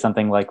would say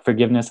something like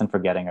forgiveness and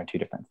forgetting are two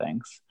different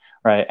things,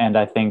 right? And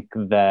I think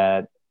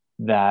that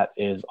that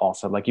is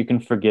also like you can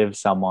forgive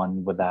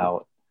someone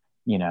without,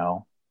 you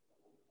know,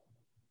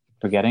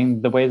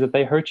 forgetting the ways that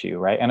they hurt you,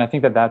 right? And I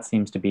think that that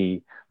seems to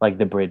be like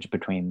the bridge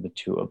between the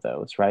two of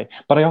those, right?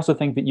 But I also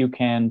think that you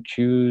can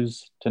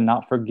choose to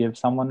not forgive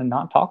someone and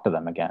not talk to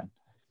them again,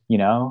 you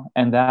know?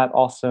 And that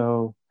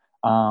also,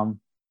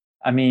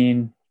 I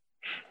mean,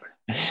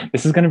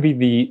 this is going to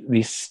be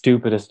the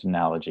stupidest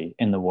analogy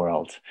in the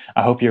world.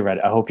 I hope you're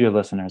ready. I hope your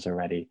listeners are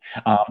ready.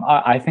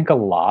 I think a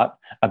lot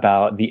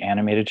about the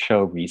animated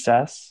show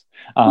Recess.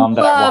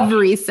 Love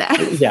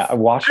Recess. Yeah, I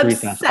watched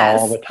Recess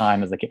all the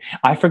time as a kid.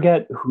 I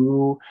forget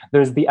who.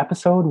 There's the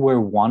episode where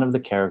one of the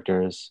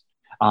characters,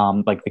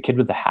 like the kid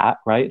with the hat,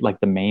 right?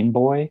 Like the main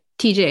boy.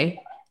 TJ.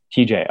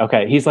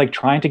 Okay, he's like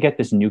trying to get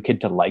this new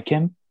kid to like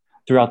him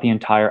throughout the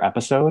entire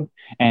episode,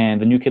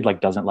 and the new kid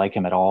like doesn't like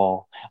him at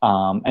all.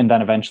 And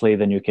then eventually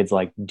the new kid's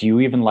like, do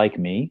you even like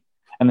me?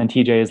 And then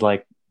TJ is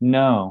like,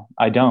 no,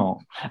 I don't.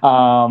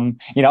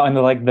 You know, and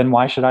they're like, then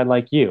why should I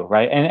like you?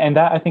 Right. And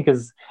that I think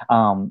is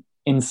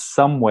in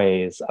some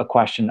ways a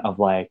question of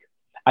like,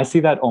 I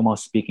see that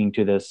almost speaking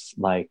to this,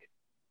 like,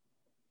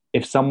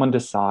 if someone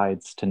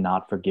decides to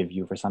not forgive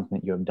you for something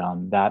that you have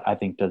done, that I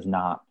think does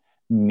not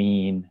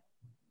mean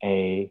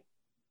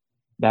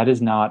that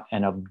is not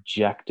an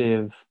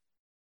objective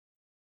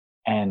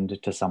end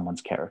to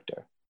someone's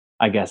character.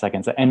 I guess I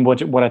can say. And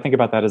what I think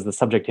about that is the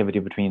subjectivity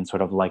between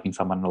sort of liking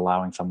someone and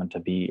allowing someone to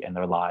be in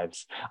their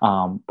lives.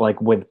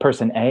 Like with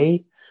person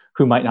A,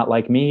 who might not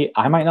like me,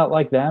 I might not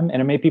like them,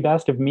 and it may be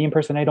best if me and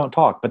person A don't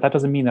talk. But that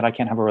doesn't mean that I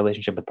can't have a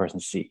relationship with person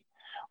C,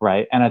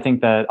 right? And I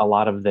think that a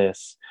lot of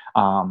this,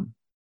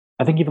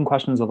 I think even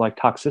questions of like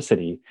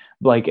toxicity,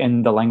 like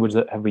in the language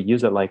that have we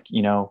use it, like,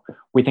 you know,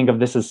 we think of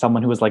this as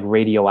someone who is like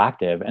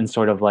radioactive and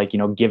sort of like, you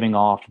know, giving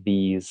off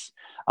these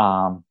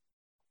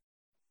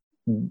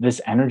this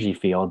energy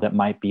field that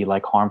might be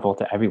like harmful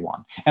to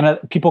everyone. And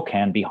people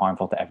can be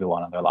harmful to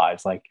everyone in their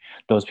lives. Like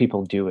those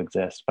people do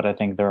exist, but I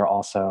think there are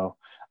also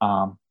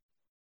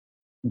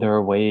there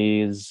are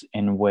ways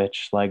in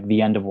which like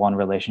the end of one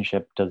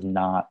relationship does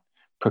not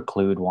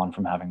preclude one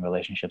from having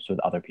relationships with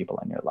other people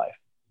in your life.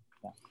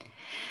 Yeah.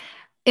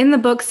 In the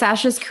book,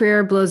 Sasha's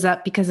career blows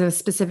up because of a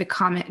specific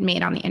comment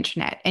made on the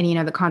internet and, you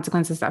know, the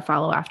consequences that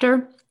follow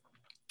after.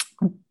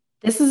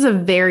 This is a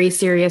very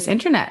serious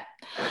internet.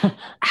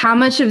 How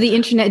much of the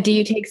internet do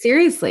you take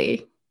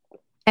seriously?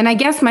 And I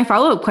guess my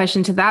follow-up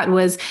question to that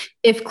was,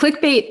 if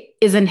clickbait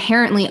is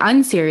inherently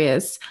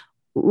unserious,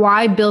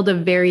 why build a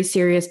very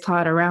serious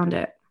plot around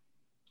it?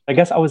 I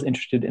guess I was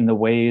interested in the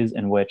ways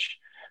in which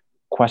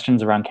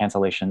questions around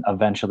cancellation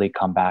eventually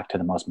come back to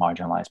the most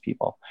marginalized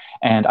people.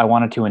 And I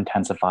wanted to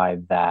intensify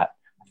that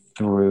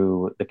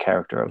through the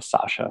character of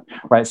Sasha,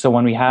 right? So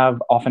when we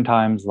have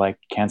oftentimes like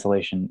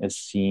cancellation is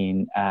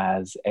seen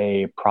as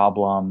a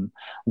problem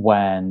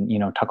when, you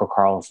know, Tucker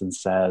Carlson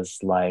says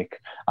like,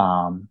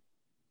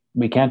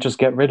 we can't just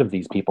get rid of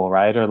these people,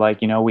 right? Or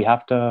like, you know, we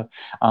have to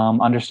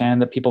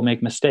understand that people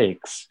make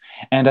mistakes.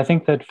 And I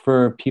think that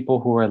for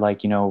people who are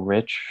like, you know,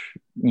 rich,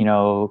 you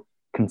know,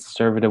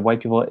 conservative white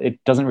people,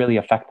 it doesn't really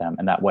affect them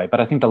in that way. But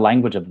I think the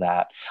language of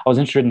that, I was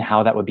interested in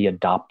how that would be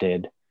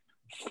adopted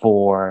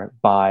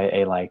by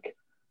a like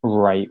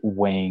right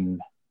wing,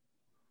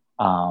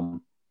 how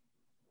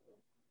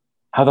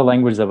the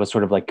language that was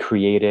sort of like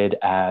created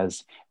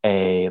as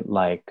a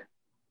like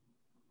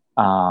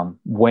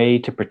way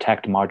to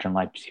protect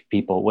marginalized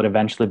people would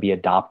eventually be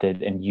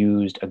adopted and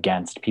used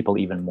against people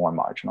even more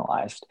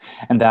marginalized.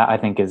 And that I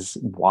think is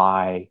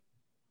why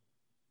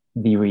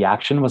the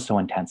reaction was so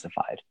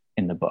intensified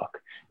in the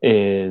book.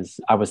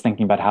 Is I was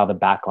thinking about how the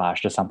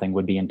backlash to something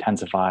would be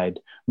intensified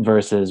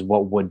versus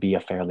what would be a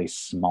fairly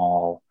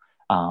small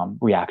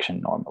reaction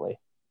normally.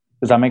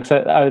 Does that make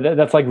sense?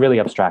 That's like really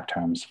abstract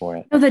terms for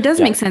it. No, that does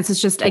make sense. It's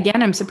just,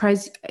 again, I'm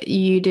surprised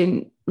you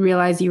didn't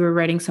realize you were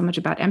writing so much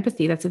about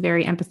empathy. That's a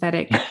very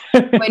empathetic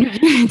point of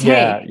view to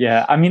take.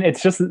 Yeah. I mean,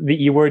 it's just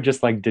the E word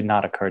just like did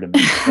not occur to me.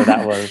 So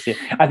that was,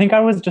 I think I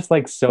was just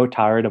like so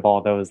tired of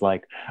all those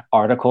like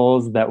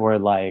articles that were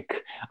like,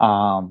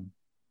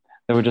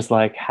 they were just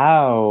like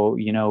how,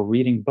 you know,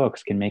 reading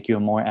books can make you a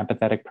more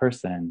empathetic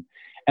person.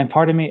 And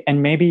part of me,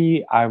 and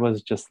maybe I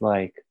was just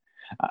like,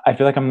 I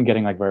feel like I'm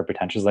getting like very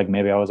pretentious. Like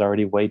maybe I was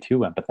already way too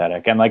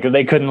empathetic and like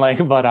they couldn't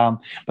like, but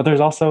there's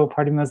also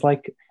part of me that's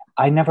like,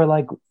 I never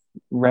like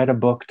read a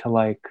book to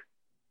like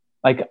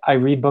I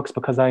read books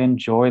because I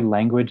enjoy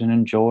language and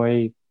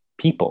enjoy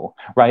people,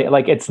 right?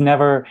 Like it's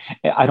never,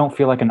 I don't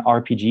feel like an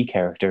RPG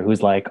character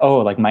who's like, oh,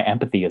 like my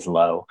empathy is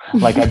low.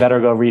 Like I better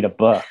go read a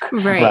book,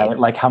 right?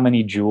 Like how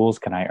many jewels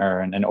can I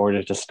earn in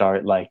order to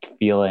start like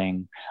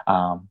feeling,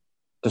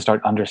 to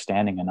start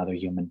understanding another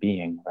human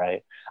being,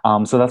 right?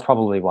 So that's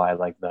probably why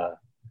like the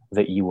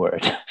E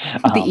word.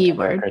 The E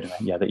word.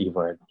 Yeah, the E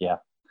word. Yeah.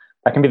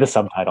 That can be the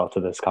subtitle to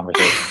this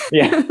conversation.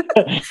 Yeah.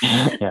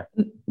 Yeah.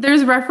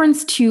 There's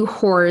reference to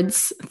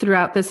hordes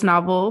throughout this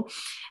novel.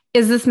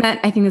 Is this meant,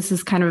 I think this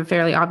is kind of a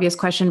fairly obvious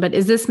question, but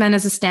is this meant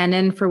as a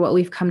stand-in for what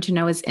we've come to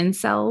know as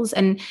incels?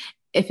 And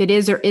if it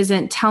is or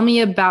isn't, tell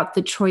me about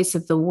the choice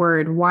of the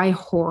word. Why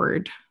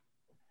horde?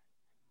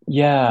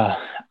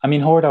 Yeah. I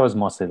mean, horde, I was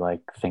mostly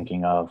like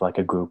thinking of like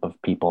a group of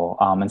people.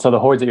 And so the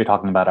hordes that you're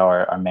talking about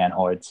are man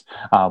hordes,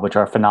 which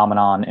are a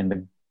phenomenon in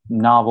the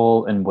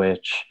novel in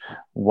which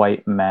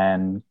white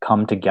men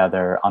come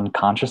together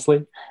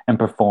unconsciously and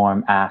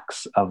perform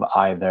acts of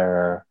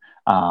either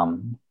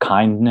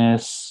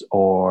kindness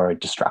or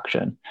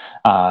destruction.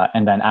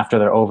 And then after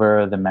they're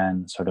over, the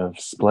men sort of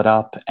split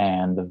up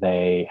and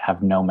they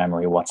have no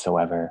memory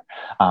whatsoever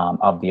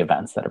of the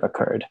events that have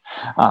occurred.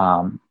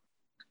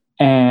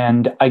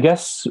 And I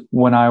guess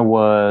when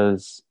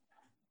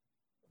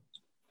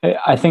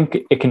I think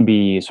it can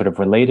be sort of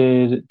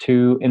related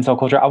to incel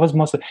culture.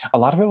 A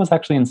lot of it was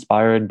actually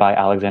inspired by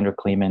Alexandra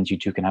Kleeman's You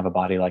Too Can Have a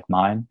Body Like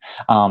Mine.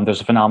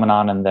 There's a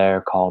phenomenon in there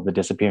called the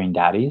disappearing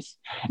daddies.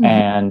 Mm-hmm.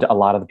 And a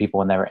lot of the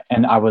people in there,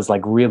 and I was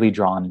like really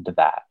drawn into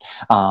that.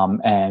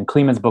 And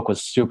Kleeman's book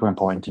was super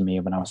important to me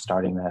when I was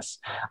starting this.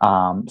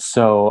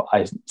 So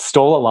I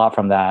stole a lot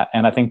from that.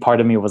 And I think part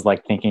of me was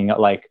like thinking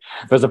like,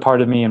 there's a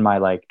part of me in my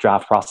like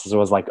draft process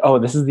was like, oh,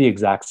 this is the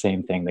exact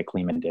same thing that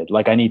Kleeman did.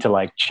 Like I need to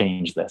like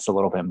change this a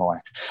little bit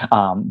more,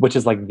 which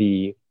is like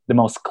the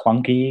most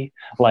clunky,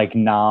 like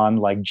non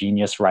like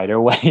genius writer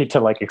way to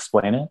like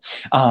explain it.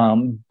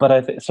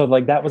 But so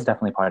like that was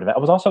definitely part of it. I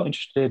was also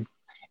interested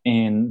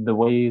in the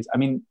ways, I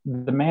mean,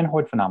 the man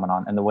horde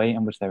phenomenon and the way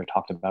in which they were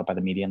talked about by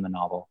the media in the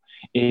novel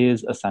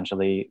is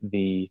essentially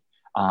the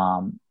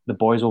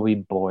boys will be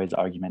boys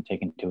argument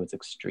taken to its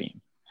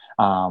extreme.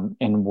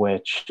 In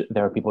which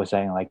there are people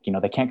saying, like,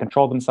 they can't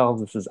control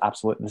themselves. This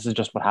is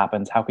just what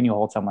happens. How can you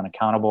hold someone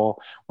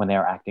accountable when they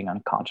are acting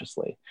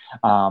unconsciously?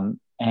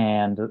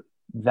 And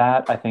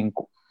that, I think,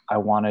 I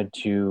wanted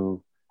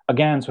to,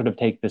 again, sort of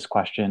take this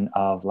question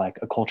of like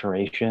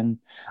acculturation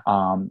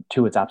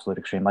to its absolute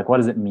extreme. Like, what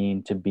does it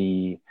mean to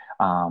be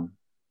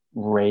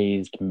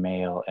raised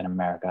male in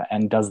America?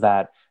 And does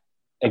that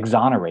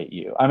exonerate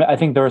you? I mean, I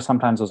think there are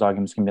sometimes those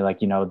arguments can be like,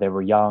 they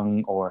were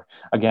young, or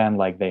again,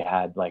 like they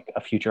had like a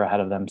future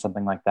ahead of them,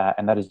 something like that.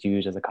 And that is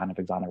used as a kind of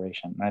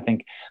exoneration. And I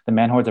think the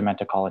man hordes are meant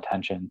to call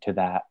attention to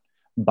that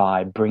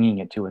by bringing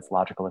it to its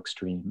logical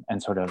extreme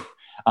and sort of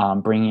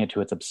bringing it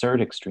to its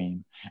absurd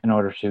extreme in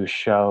order to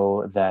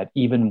show that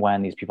even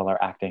when these people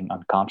are acting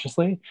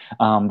unconsciously,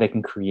 they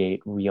can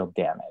create real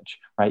damage,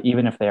 right?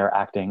 Even if they are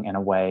acting in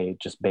a way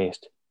just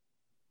based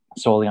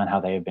solely on how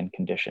they have been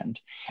conditioned.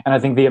 And I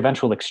think the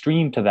eventual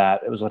extreme to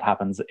that is what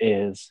happens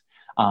is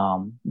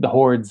the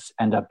hordes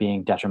end up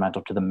being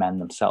detrimental to the men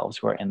themselves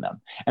who are in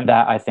them. And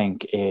that, I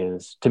think,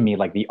 is, to me,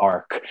 like the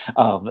arc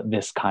of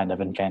this kind of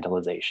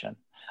infantilization.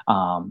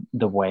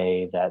 The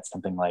way that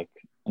something like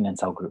an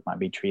incel group might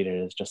be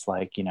treated is just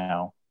like,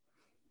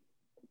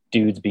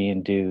 dudes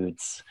being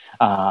dudes.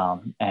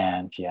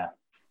 And yeah.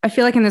 I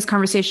feel like in this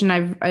conversation,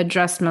 I've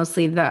addressed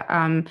mostly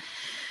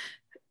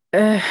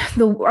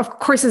of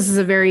course, this is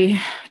a very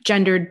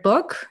gendered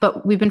book,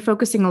 but we've been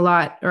focusing a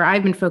lot, or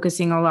I've been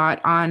focusing a lot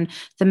on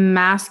the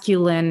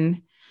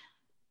masculine,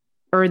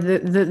 or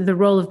the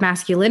role of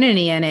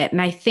masculinity in it.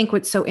 And I think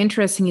what's so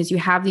interesting is you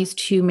have these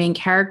two main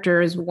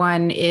characters.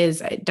 One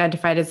is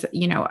identified as,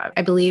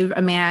 I believe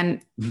a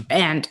man,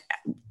 and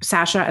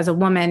Sasha as a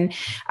woman.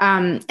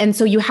 And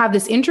so you have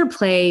this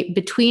interplay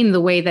between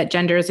the way that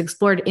gender is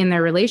explored in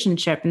their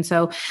relationship. And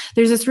so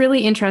there's this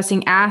really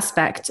interesting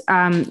aspect,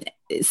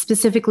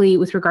 specifically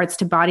with regards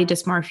to body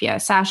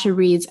dysmorphia. Sasha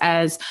reads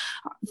as,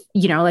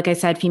 like I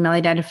said, female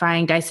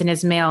identifying, Dyson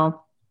is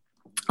male.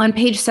 On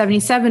page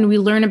 77, we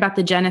learn about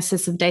the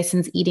genesis of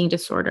Dyson's eating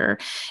disorder.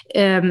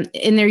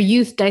 In their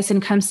youth, Dyson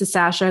comes to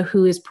Sasha,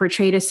 who is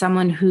portrayed as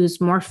someone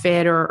who's more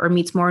fit or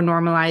meets more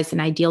normalized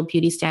and ideal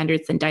beauty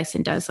standards than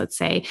Dyson does, let's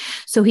say.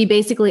 So he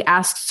basically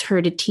asks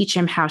her to teach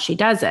him how she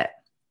does it.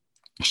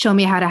 Show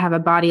me how to have a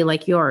body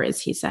like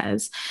yours, he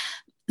says.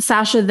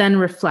 Sasha then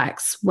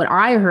reflects. What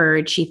I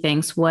heard, she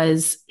thinks,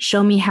 was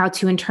show me how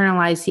to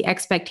internalize the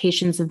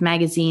expectations of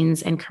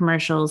magazines and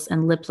commercials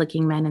and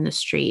lip-licking men in the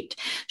street.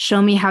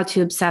 Show me how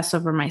to obsess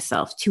over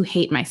myself, to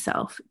hate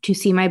myself, to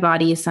see my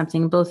body as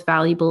something both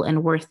valuable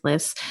and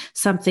worthless,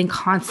 something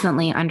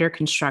constantly under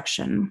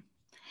construction.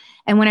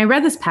 And when I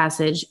read this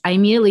passage, I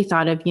immediately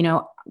thought of,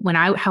 when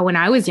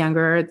I was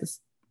younger,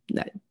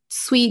 that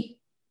sweet,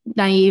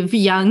 naive,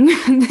 young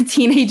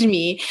teenage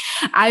me,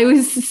 I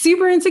was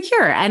super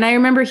insecure. And I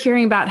remember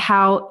hearing about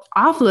how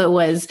awful it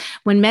was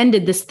when men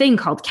did this thing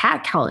called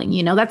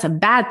catcalling. That's a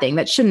bad thing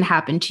that shouldn't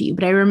happen to you.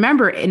 But I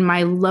remember in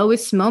my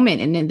lowest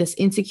moment and in this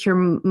insecure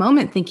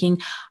moment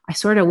thinking, I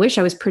sort of wish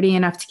I was pretty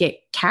enough to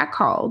get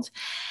catcalled.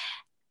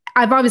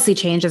 I've obviously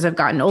changed as I've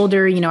gotten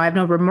older. I have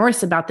no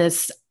remorse about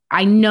this.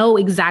 I know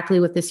exactly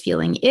what this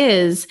feeling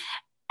is.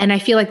 And I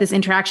feel like this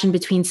interaction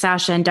between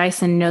Sasha and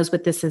Dyson knows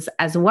what this is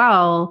as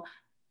well.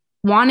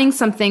 Wanting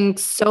something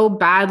so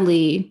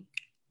badly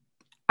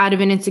out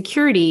of an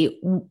insecurity,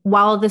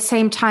 while at the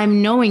same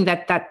time knowing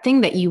that that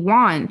thing that you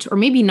want, or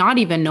maybe not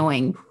even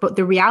knowing, but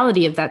the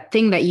reality of that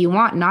thing that you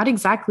want, not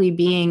exactly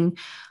being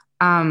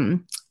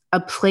a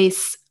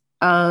place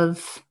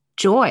of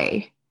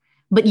joy,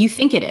 but you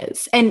think it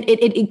is. And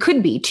it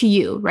could be to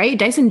you, right?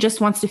 Dyson just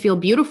wants to feel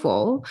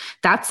beautiful.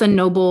 That's a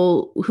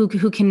noble who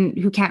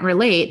can't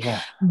relate. Yeah.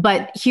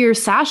 But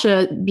here's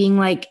Sasha being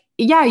like,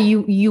 yeah,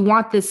 you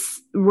want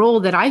this role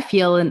that I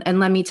feel, and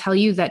let me tell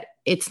you that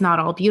it's not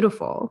all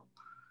beautiful.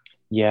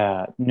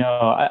 Yeah,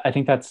 no, I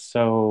think that's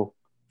so,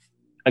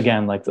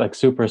 again, like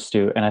super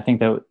astute. And I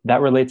think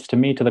that relates to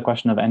me to the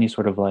question of any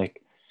sort of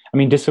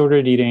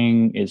disordered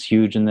eating is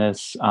huge in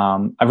this.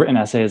 I've written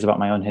essays about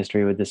my own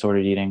history with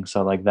disordered eating.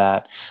 So like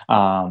that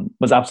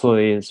was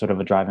absolutely sort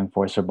of a driving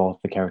force for both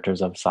the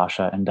characters of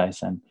Sasha and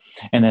Dyson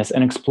in this,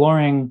 and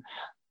exploring,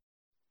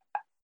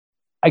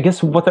 I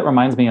guess, what that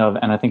reminds me of,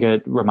 and I think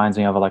it reminds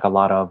me of like a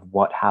lot of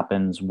what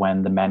happens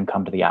when the men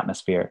come to the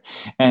atmosphere.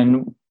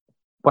 And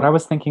what I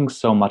was thinking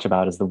so much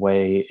about is the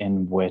way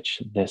in which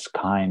this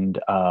kind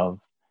of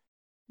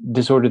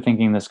disordered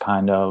thinking, this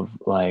kind of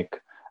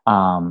like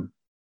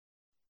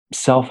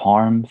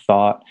self-harm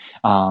thought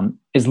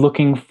is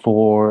looking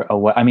for a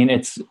way. I mean,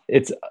 it's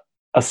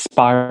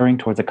aspiring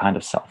towards a kind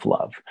of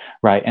self-love,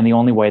 right? And the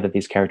only way that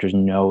these characters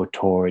know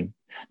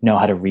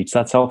how to reach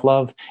that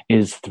self-love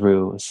is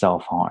through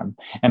self-harm.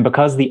 And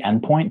because the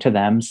endpoint to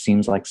them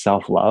seems like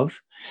self-love,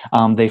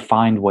 they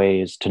find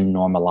ways to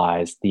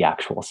normalize the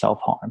actual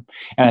self-harm.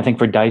 And I think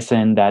for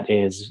Dyson, that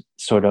is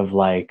sort of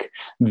like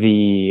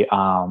the,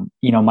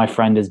 my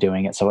friend is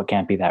doing it, so it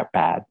can't be that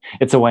bad.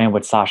 It's a way in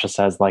which Sasha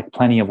says, like,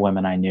 plenty of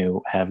women I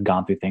knew have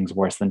gone through things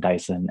worse than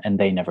Dyson and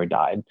they never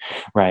died,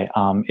 right?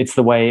 It's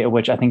the way in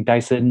which I think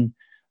Dyson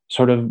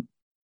sort of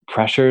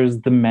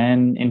pressures the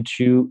men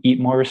into eat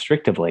more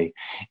restrictively,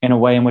 in a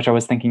way in which I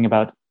was thinking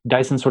about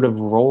Dyson's sort of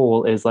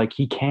role is like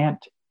he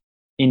can't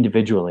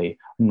individually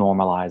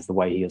normalize the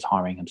way he is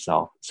harming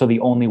himself. So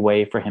the only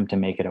way for him to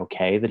make it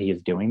okay that he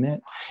is doing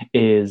it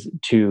is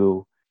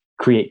to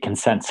create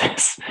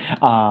consensus,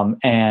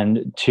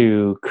 and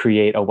to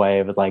create a way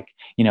of like,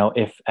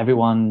 if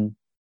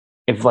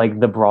like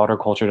the broader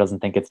culture doesn't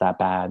think it's that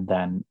bad,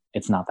 then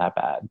it's not that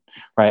bad,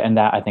 right? And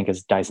that, I think,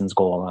 is Dyson's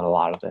goal in a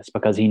lot of this,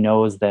 because he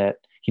knows that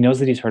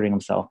he's hurting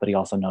himself, but he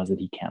also knows that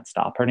he can't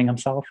stop hurting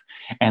himself.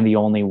 And the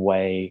only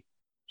way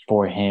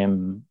for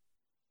him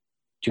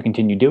to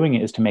continue doing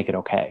it is to make it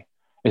okay,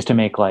 is to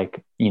make,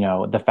 like,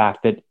 the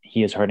fact that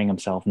he is hurting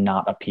himself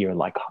not appear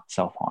like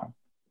self-harm.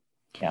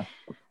 Yeah.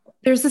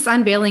 There's this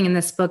unveiling in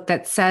this book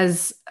that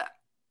says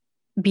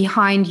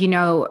behind,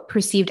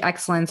 perceived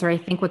excellence, or I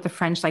think what the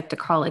French like to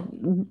call it,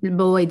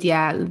 beau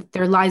ideal,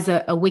 there lies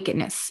a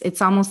wickedness.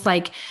 It's almost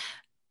like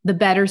the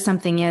better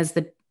something is,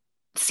 the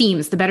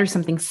better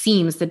something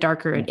seems, the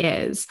darker it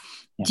is.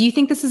 Yeah. Do you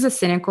think this is a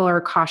cynical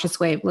or cautious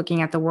way of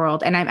looking at the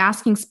world? And I'm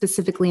asking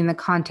specifically in the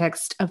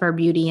context of our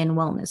beauty and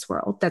wellness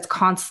world that's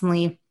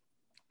constantly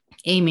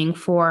aiming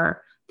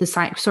for the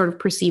sort of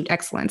perceived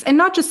excellence, and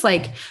not just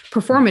like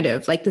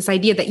performative, like this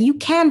idea that you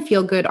can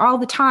feel good all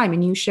the time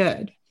and you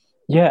should.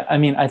 Yeah, I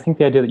mean, I think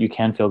the idea that you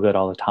can feel good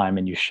all the time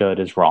and you should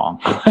is wrong.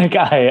 Like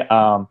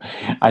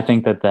I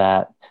think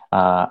that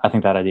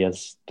idea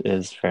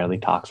is fairly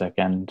toxic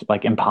and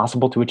like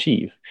impossible to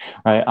achieve,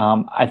 right?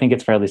 I think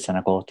it's fairly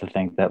cynical to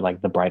think that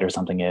like the brighter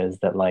something is,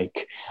 that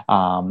like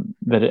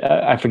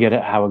I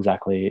forget how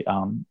exactly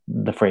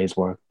the phrase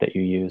worked that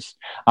you used,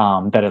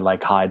 that it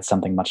like hides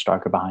something much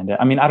darker behind it.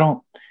 I mean, I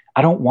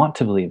don't want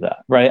to believe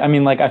that, right? I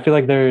mean, like, I feel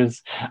like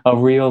there's a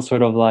real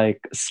sort of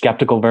like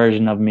skeptical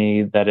version of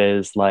me that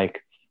is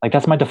like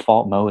that's my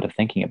default mode of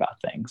thinking about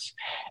things.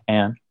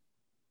 And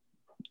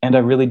I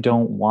really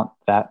don't want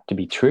that to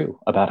be true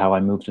about how I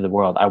move through the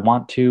world. I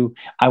want to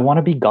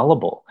be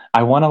gullible.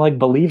 I want to like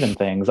believe in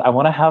things. I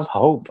want to have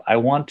hope. I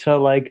want to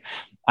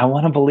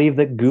believe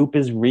that goop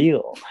is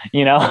real.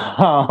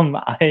 I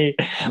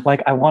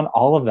want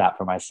all of that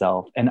for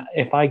myself. And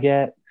if I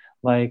get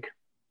like,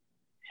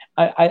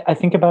 I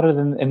think about it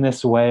in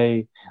this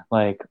way,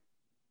 like,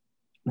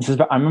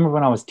 I remember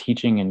when I was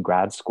teaching in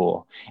grad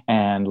school,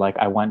 and like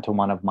I went to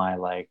one of my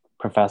like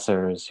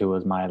professors who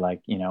was my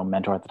like,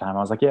 mentor at the time. I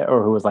was like, yeah,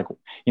 or who was like,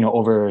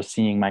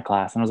 overseeing my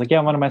class. And I was like,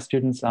 yeah, one of my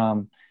students,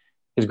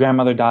 his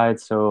grandmother died.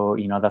 So,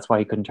 that's why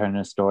he couldn't turn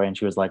in a story. And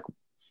she was like,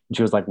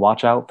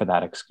 watch out for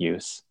that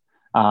excuse.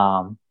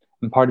 And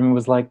part of me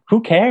was like,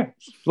 who cares?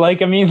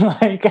 Like, I mean,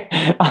 like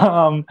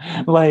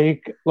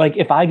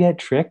if I get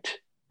tricked,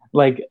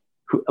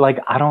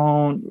 I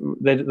don't,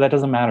 that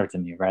doesn't matter to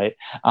me. Right.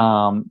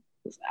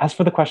 As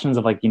for the questions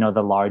of like,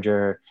 the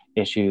larger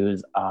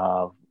issues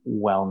of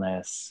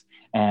wellness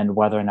and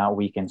whether or not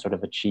we can sort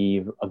of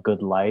achieve a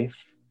good life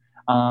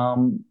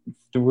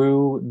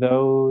through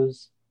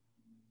those.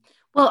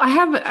 Well, I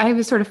have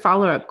a sort of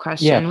follow-up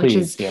question, which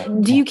is,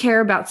 do you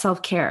care about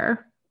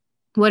self-care?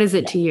 What is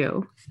it to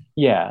you?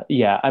 Yeah.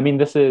 I mean,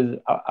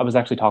 I was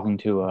actually talking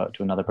to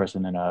another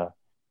person in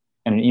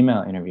an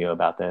email interview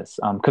about this,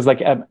 because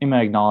like in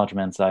my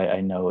acknowledgements,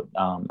 I note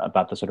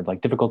about the sort of like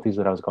difficulties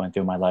that I was going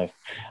through in my life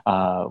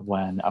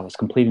when I was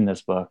completing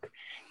this book.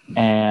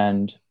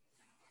 And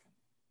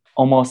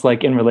almost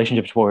like in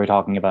relationship to what we were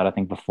talking about, I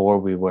think before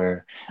we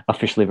were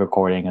officially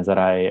recording, is that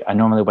I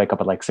normally wake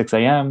up at like 6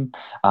 a.m.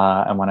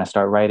 And when I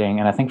start writing,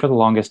 and I think for the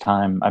longest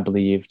time, I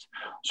believed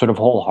sort of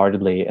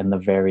wholeheartedly in the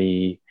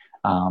very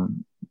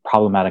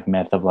problematic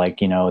myth of like,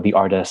 the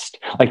artist,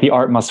 like the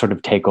art must sort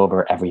of take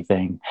over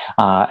everything.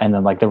 And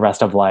then like the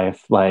rest of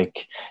life,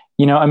 like,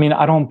 I mean,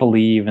 I don't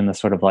believe in the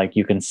sort of like,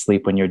 you can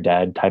sleep when you're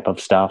dead type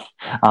of stuff.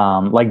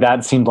 Like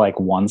that seemed like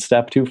one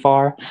step too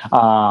far.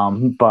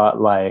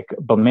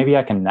 But maybe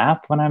I can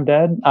nap when I'm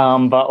dead.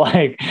 And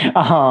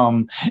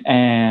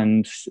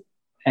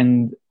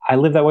I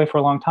lived that way for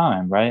a long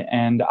time. Right.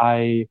 And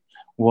I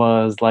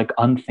was like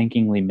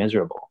unthinkingly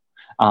miserable.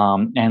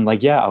 And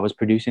like, yeah, I was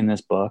producing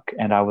this book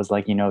and I was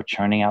like,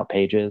 churning out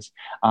pages.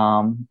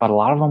 But a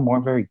lot of them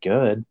weren't very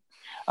good.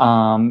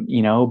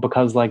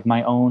 Because like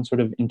my own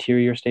sort of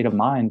interior state of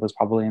mind was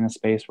probably in a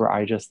space where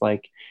I just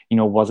like,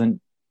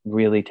 wasn't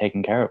really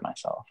taking care of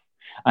myself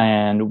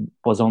and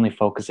was only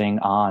focusing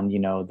on,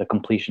 the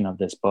completion of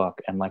this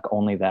book and like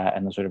only that,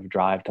 and the sort of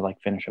drive to like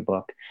finish a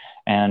book,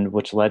 and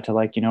which led to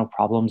like,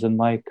 problems in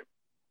like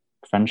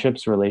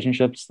friendships,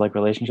 relationships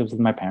with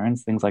my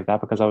parents, things like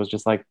that, because I was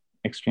just like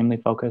extremely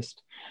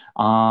focused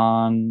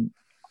on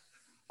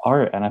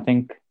art. And I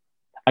think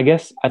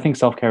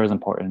self-care is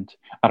important.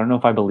 I don't know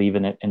if I believe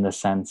in it in the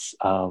sense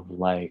of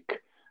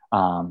like,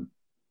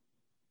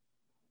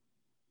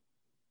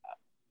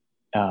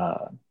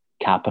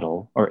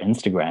 capital or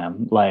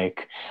Instagram.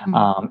 Like,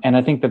 and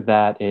I think that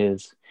that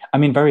is, I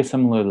mean, very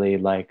similarly,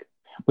 like,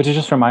 which is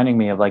just reminding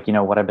me of like, you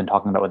know, what I've been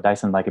talking about with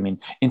Dyson. Like, I mean,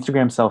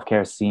 Instagram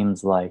self-care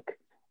seems like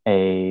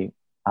a,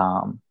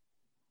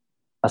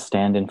 a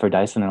stand-in for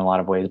Dyson in a lot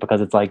of ways, because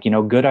it's like, you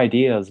know, good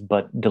ideas,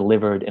 but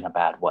delivered in a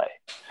bad way.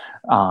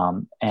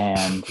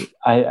 And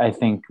I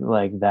think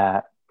like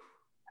that,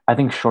 I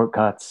think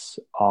shortcuts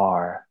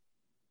are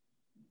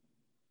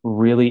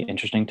really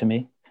interesting to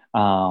me.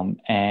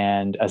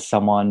 And as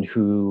someone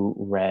who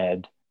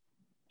read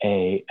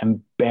a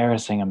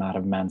embarrassing amount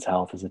of Men's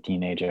Health as a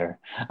teenager,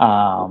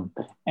 and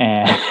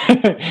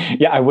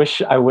yeah, I wish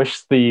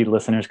the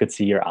listeners could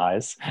see your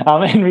eyes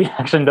in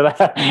reaction to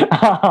that.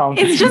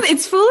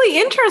 It's fully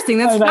interesting.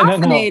 That's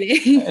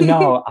fascinating.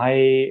 No,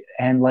 I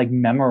and like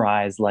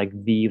memorize like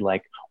the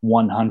like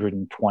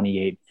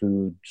 128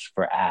 foods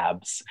for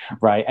abs,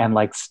 right? And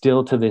like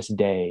still to this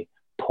day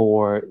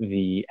pour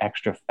the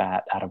extra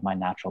fat out of my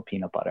natural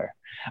peanut butter,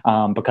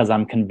 because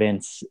I'm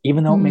convinced,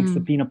 even though it makes the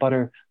peanut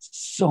butter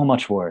so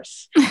much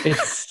worse,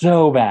 it's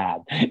so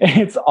bad,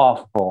 it's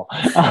awful,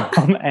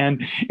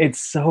 and it's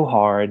so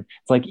hard.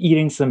 It's like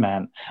eating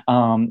cement,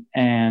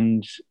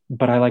 and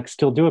but I like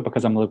still do it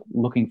because I'm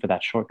looking for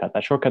that shortcut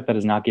that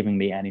is not giving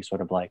me any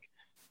sort of like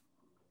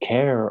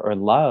care or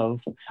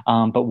love,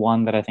 but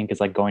one that I think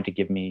is like going to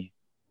give me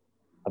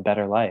a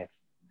better life.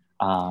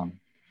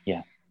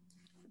 Yeah.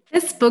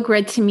 This book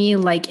read to me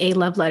like a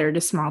love letter to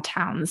small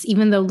towns,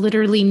 even though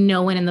literally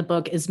no one in the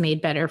book is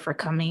made better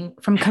from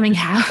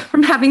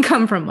having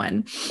come from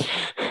one.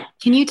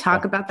 Can you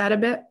talk about that a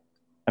bit?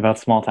 About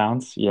small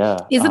towns? Yeah.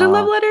 Is it a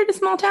love letter to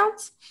small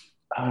towns?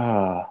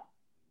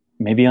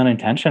 Maybe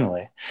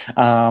unintentionally.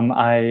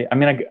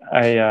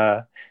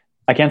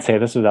 I can't say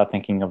this without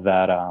thinking of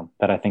that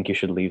I think you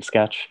should leave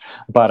sketch.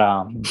 But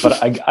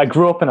I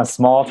grew up in a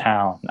small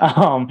town.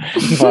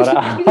 But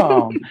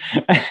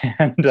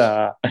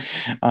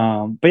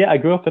yeah, I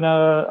grew up in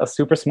a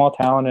super small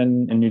town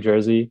in New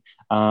Jersey.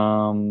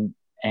 And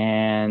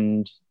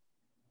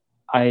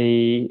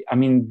I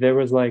mean, there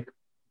was like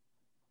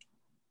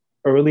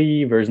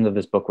early versions of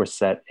this book were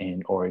set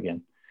in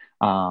Oregon.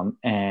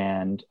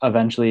 And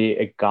eventually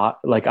it got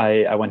like,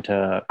 I went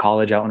to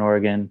college out in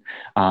Oregon.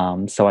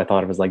 So I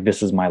thought it was like,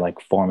 this is my like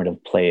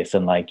formative place.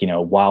 And like, you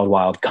know, Wild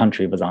Wild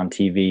Country was on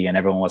TV and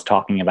everyone was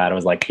talking about it. It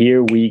was like,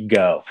 here we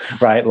go,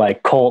 right?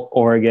 Like Colt,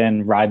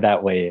 Oregon, ride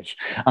that wave.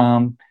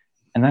 And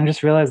then I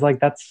just realized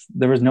like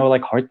there was no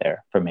like heart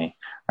there for me.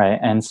 Right.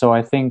 And so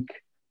I think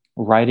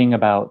writing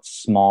about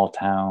small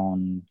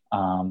town,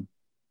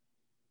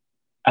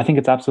 I think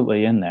it's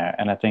absolutely in there.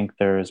 And I think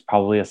there's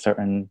probably a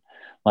certain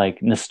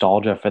like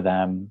nostalgia for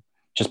them,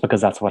 just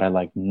because that's what I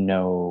like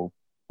know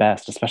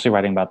best, especially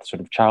writing about the sort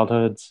of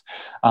childhoods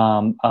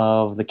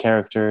of the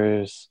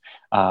characters,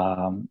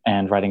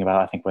 and writing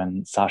about, I think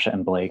when Sasha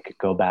and Blake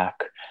go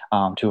back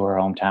to her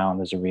hometown,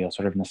 there's a real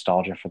sort of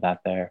nostalgia for that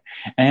there.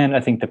 And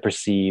I think the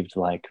perceived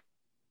like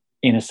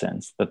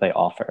innocence that they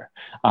offer.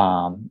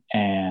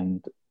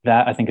 And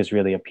that I think is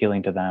really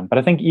appealing to them. But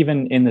I think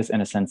even in this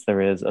innocence,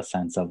 there is a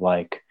sense of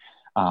like,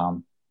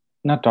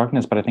 not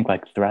darkness, but I think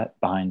like threat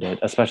behind it,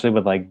 especially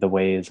with like the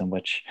ways in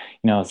which,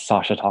 you know,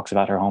 Sasha talks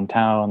about her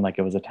hometown. Like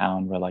it was a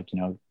town where like, you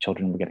know,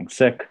 children were getting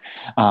sick.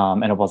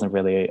 And it was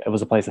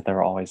a place that they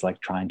were always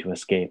like trying to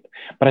escape.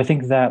 But I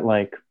think that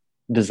like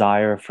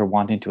desire for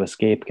wanting to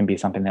escape can be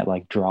something that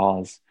like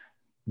draws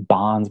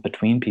bonds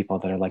between people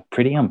that are like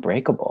pretty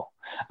unbreakable.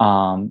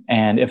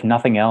 And if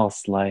nothing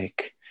else,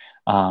 like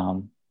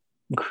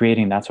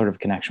creating that sort of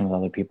connection with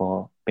other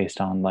people based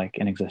on like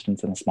an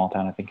existence in a small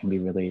town, I think can be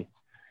really,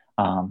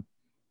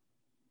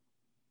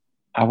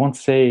 I won't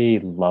say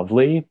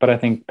lovely, but I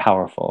think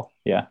powerful.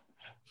 Yeah.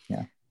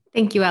 Yeah.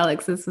 Thank you,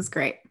 Alex. This was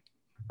great.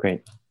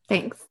 Great.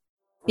 Thanks.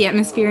 The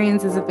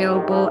Atmosphereans is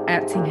available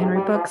at St.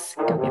 Henry Books.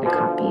 Go get a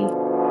copy.